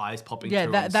like the eyes popping Yeah,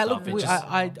 through. that and that stuff. looked It weird. just-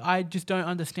 I just don't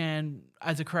understand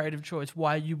as a creative choice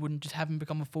why you wouldn't just have him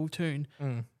become a full tune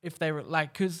if they were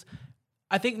like because.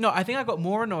 I think I got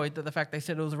more annoyed at the fact they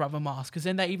said it was a rubber mask because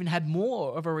then they even had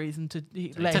more of a reason to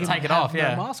let him take it have off, no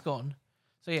yeah. mask on.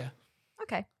 So yeah,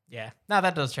 Okay. Yeah, no,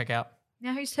 that does check out.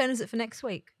 Now whose turn is it for next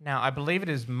week? Now I believe it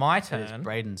is my It's turn.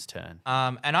 Braden's turn.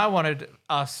 And I wanted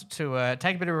us to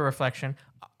take a bit of a reflection.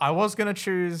 I was going to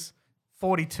choose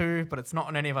 42, but it's not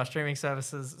on any of our streaming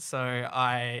services. So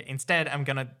I instead am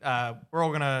going to, we're all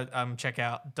going to check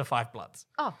out Da 5 Bloods.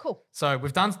 Oh, cool. So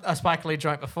we've done a Spike Lee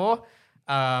joint before.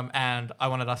 And I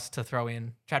wanted us to throw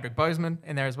in Chadwick Boseman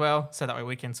in there as well. So that way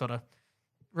we can sort of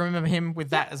remember him with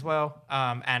that as well.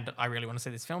 And I really want to see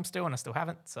this film still, and I still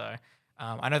haven't. So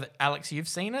I know that, Alex, you've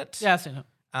seen it. yeah, I've seen it.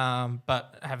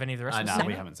 But have any of the rest of us No, seen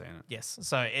we it? haven't seen it. Yes.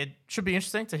 So it should be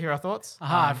interesting to hear our thoughts.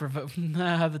 Aha,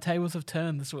 the tables have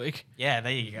turned this week. Yeah,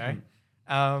 there you go.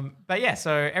 But yeah,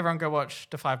 so everyone go watch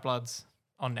Da 5 Bloods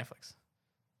on Netflix.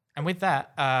 And with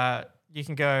that, you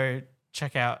can go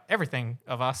check out everything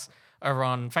of us over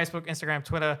on Facebook, Instagram,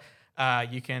 Twitter.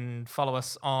 You can follow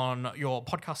us on your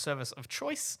podcast service of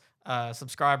choice.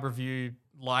 Subscribe, review,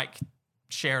 like,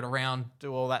 share it around,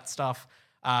 do all that stuff.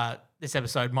 This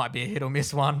episode might be a hit or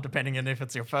miss one, depending on if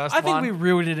it's your first I think one. we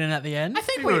reeled it in at the end. I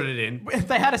think We wrote it in.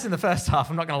 They had us in the first half,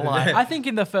 I'm not going to lie. I think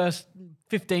in the first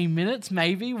 15 minutes,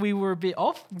 maybe we were a bit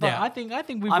off, but Yeah. I think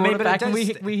we I brought mean, it but back it and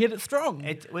does- we hit it strong.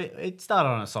 It started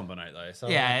on a somber note though. So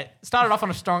Yeah, it started off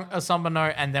on a somber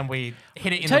note, and then we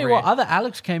hit it in Tell the you rear. what, other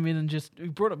Alex came in and just we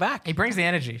brought it back. He brings the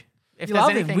energy. If You there's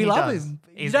love him. anything We he love does, him.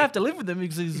 You he's don't have to live with him.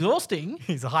 It's exhausting.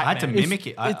 he's a hype I had to man. mimic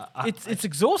it. It's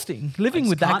exhausting living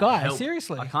with that guy.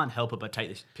 Seriously, I can't help it but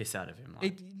take the piss out of him.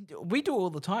 Like, we do it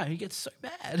all the time. He gets so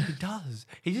mad. he does.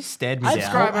 He just stared me I down.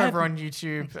 Subscribe I have over on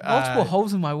YouTube. Multiple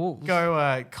holes in my walls.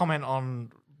 Go comment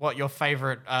on what your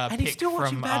favorite he's pick still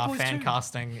watching from Bad our Boys fan too.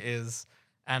 casting is.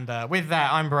 And with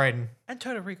that, I'm Braden. And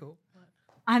Toto Rico.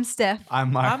 I'm Steph.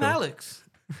 I'm Michael. I'm Alex,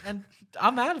 and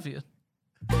I'm out of here.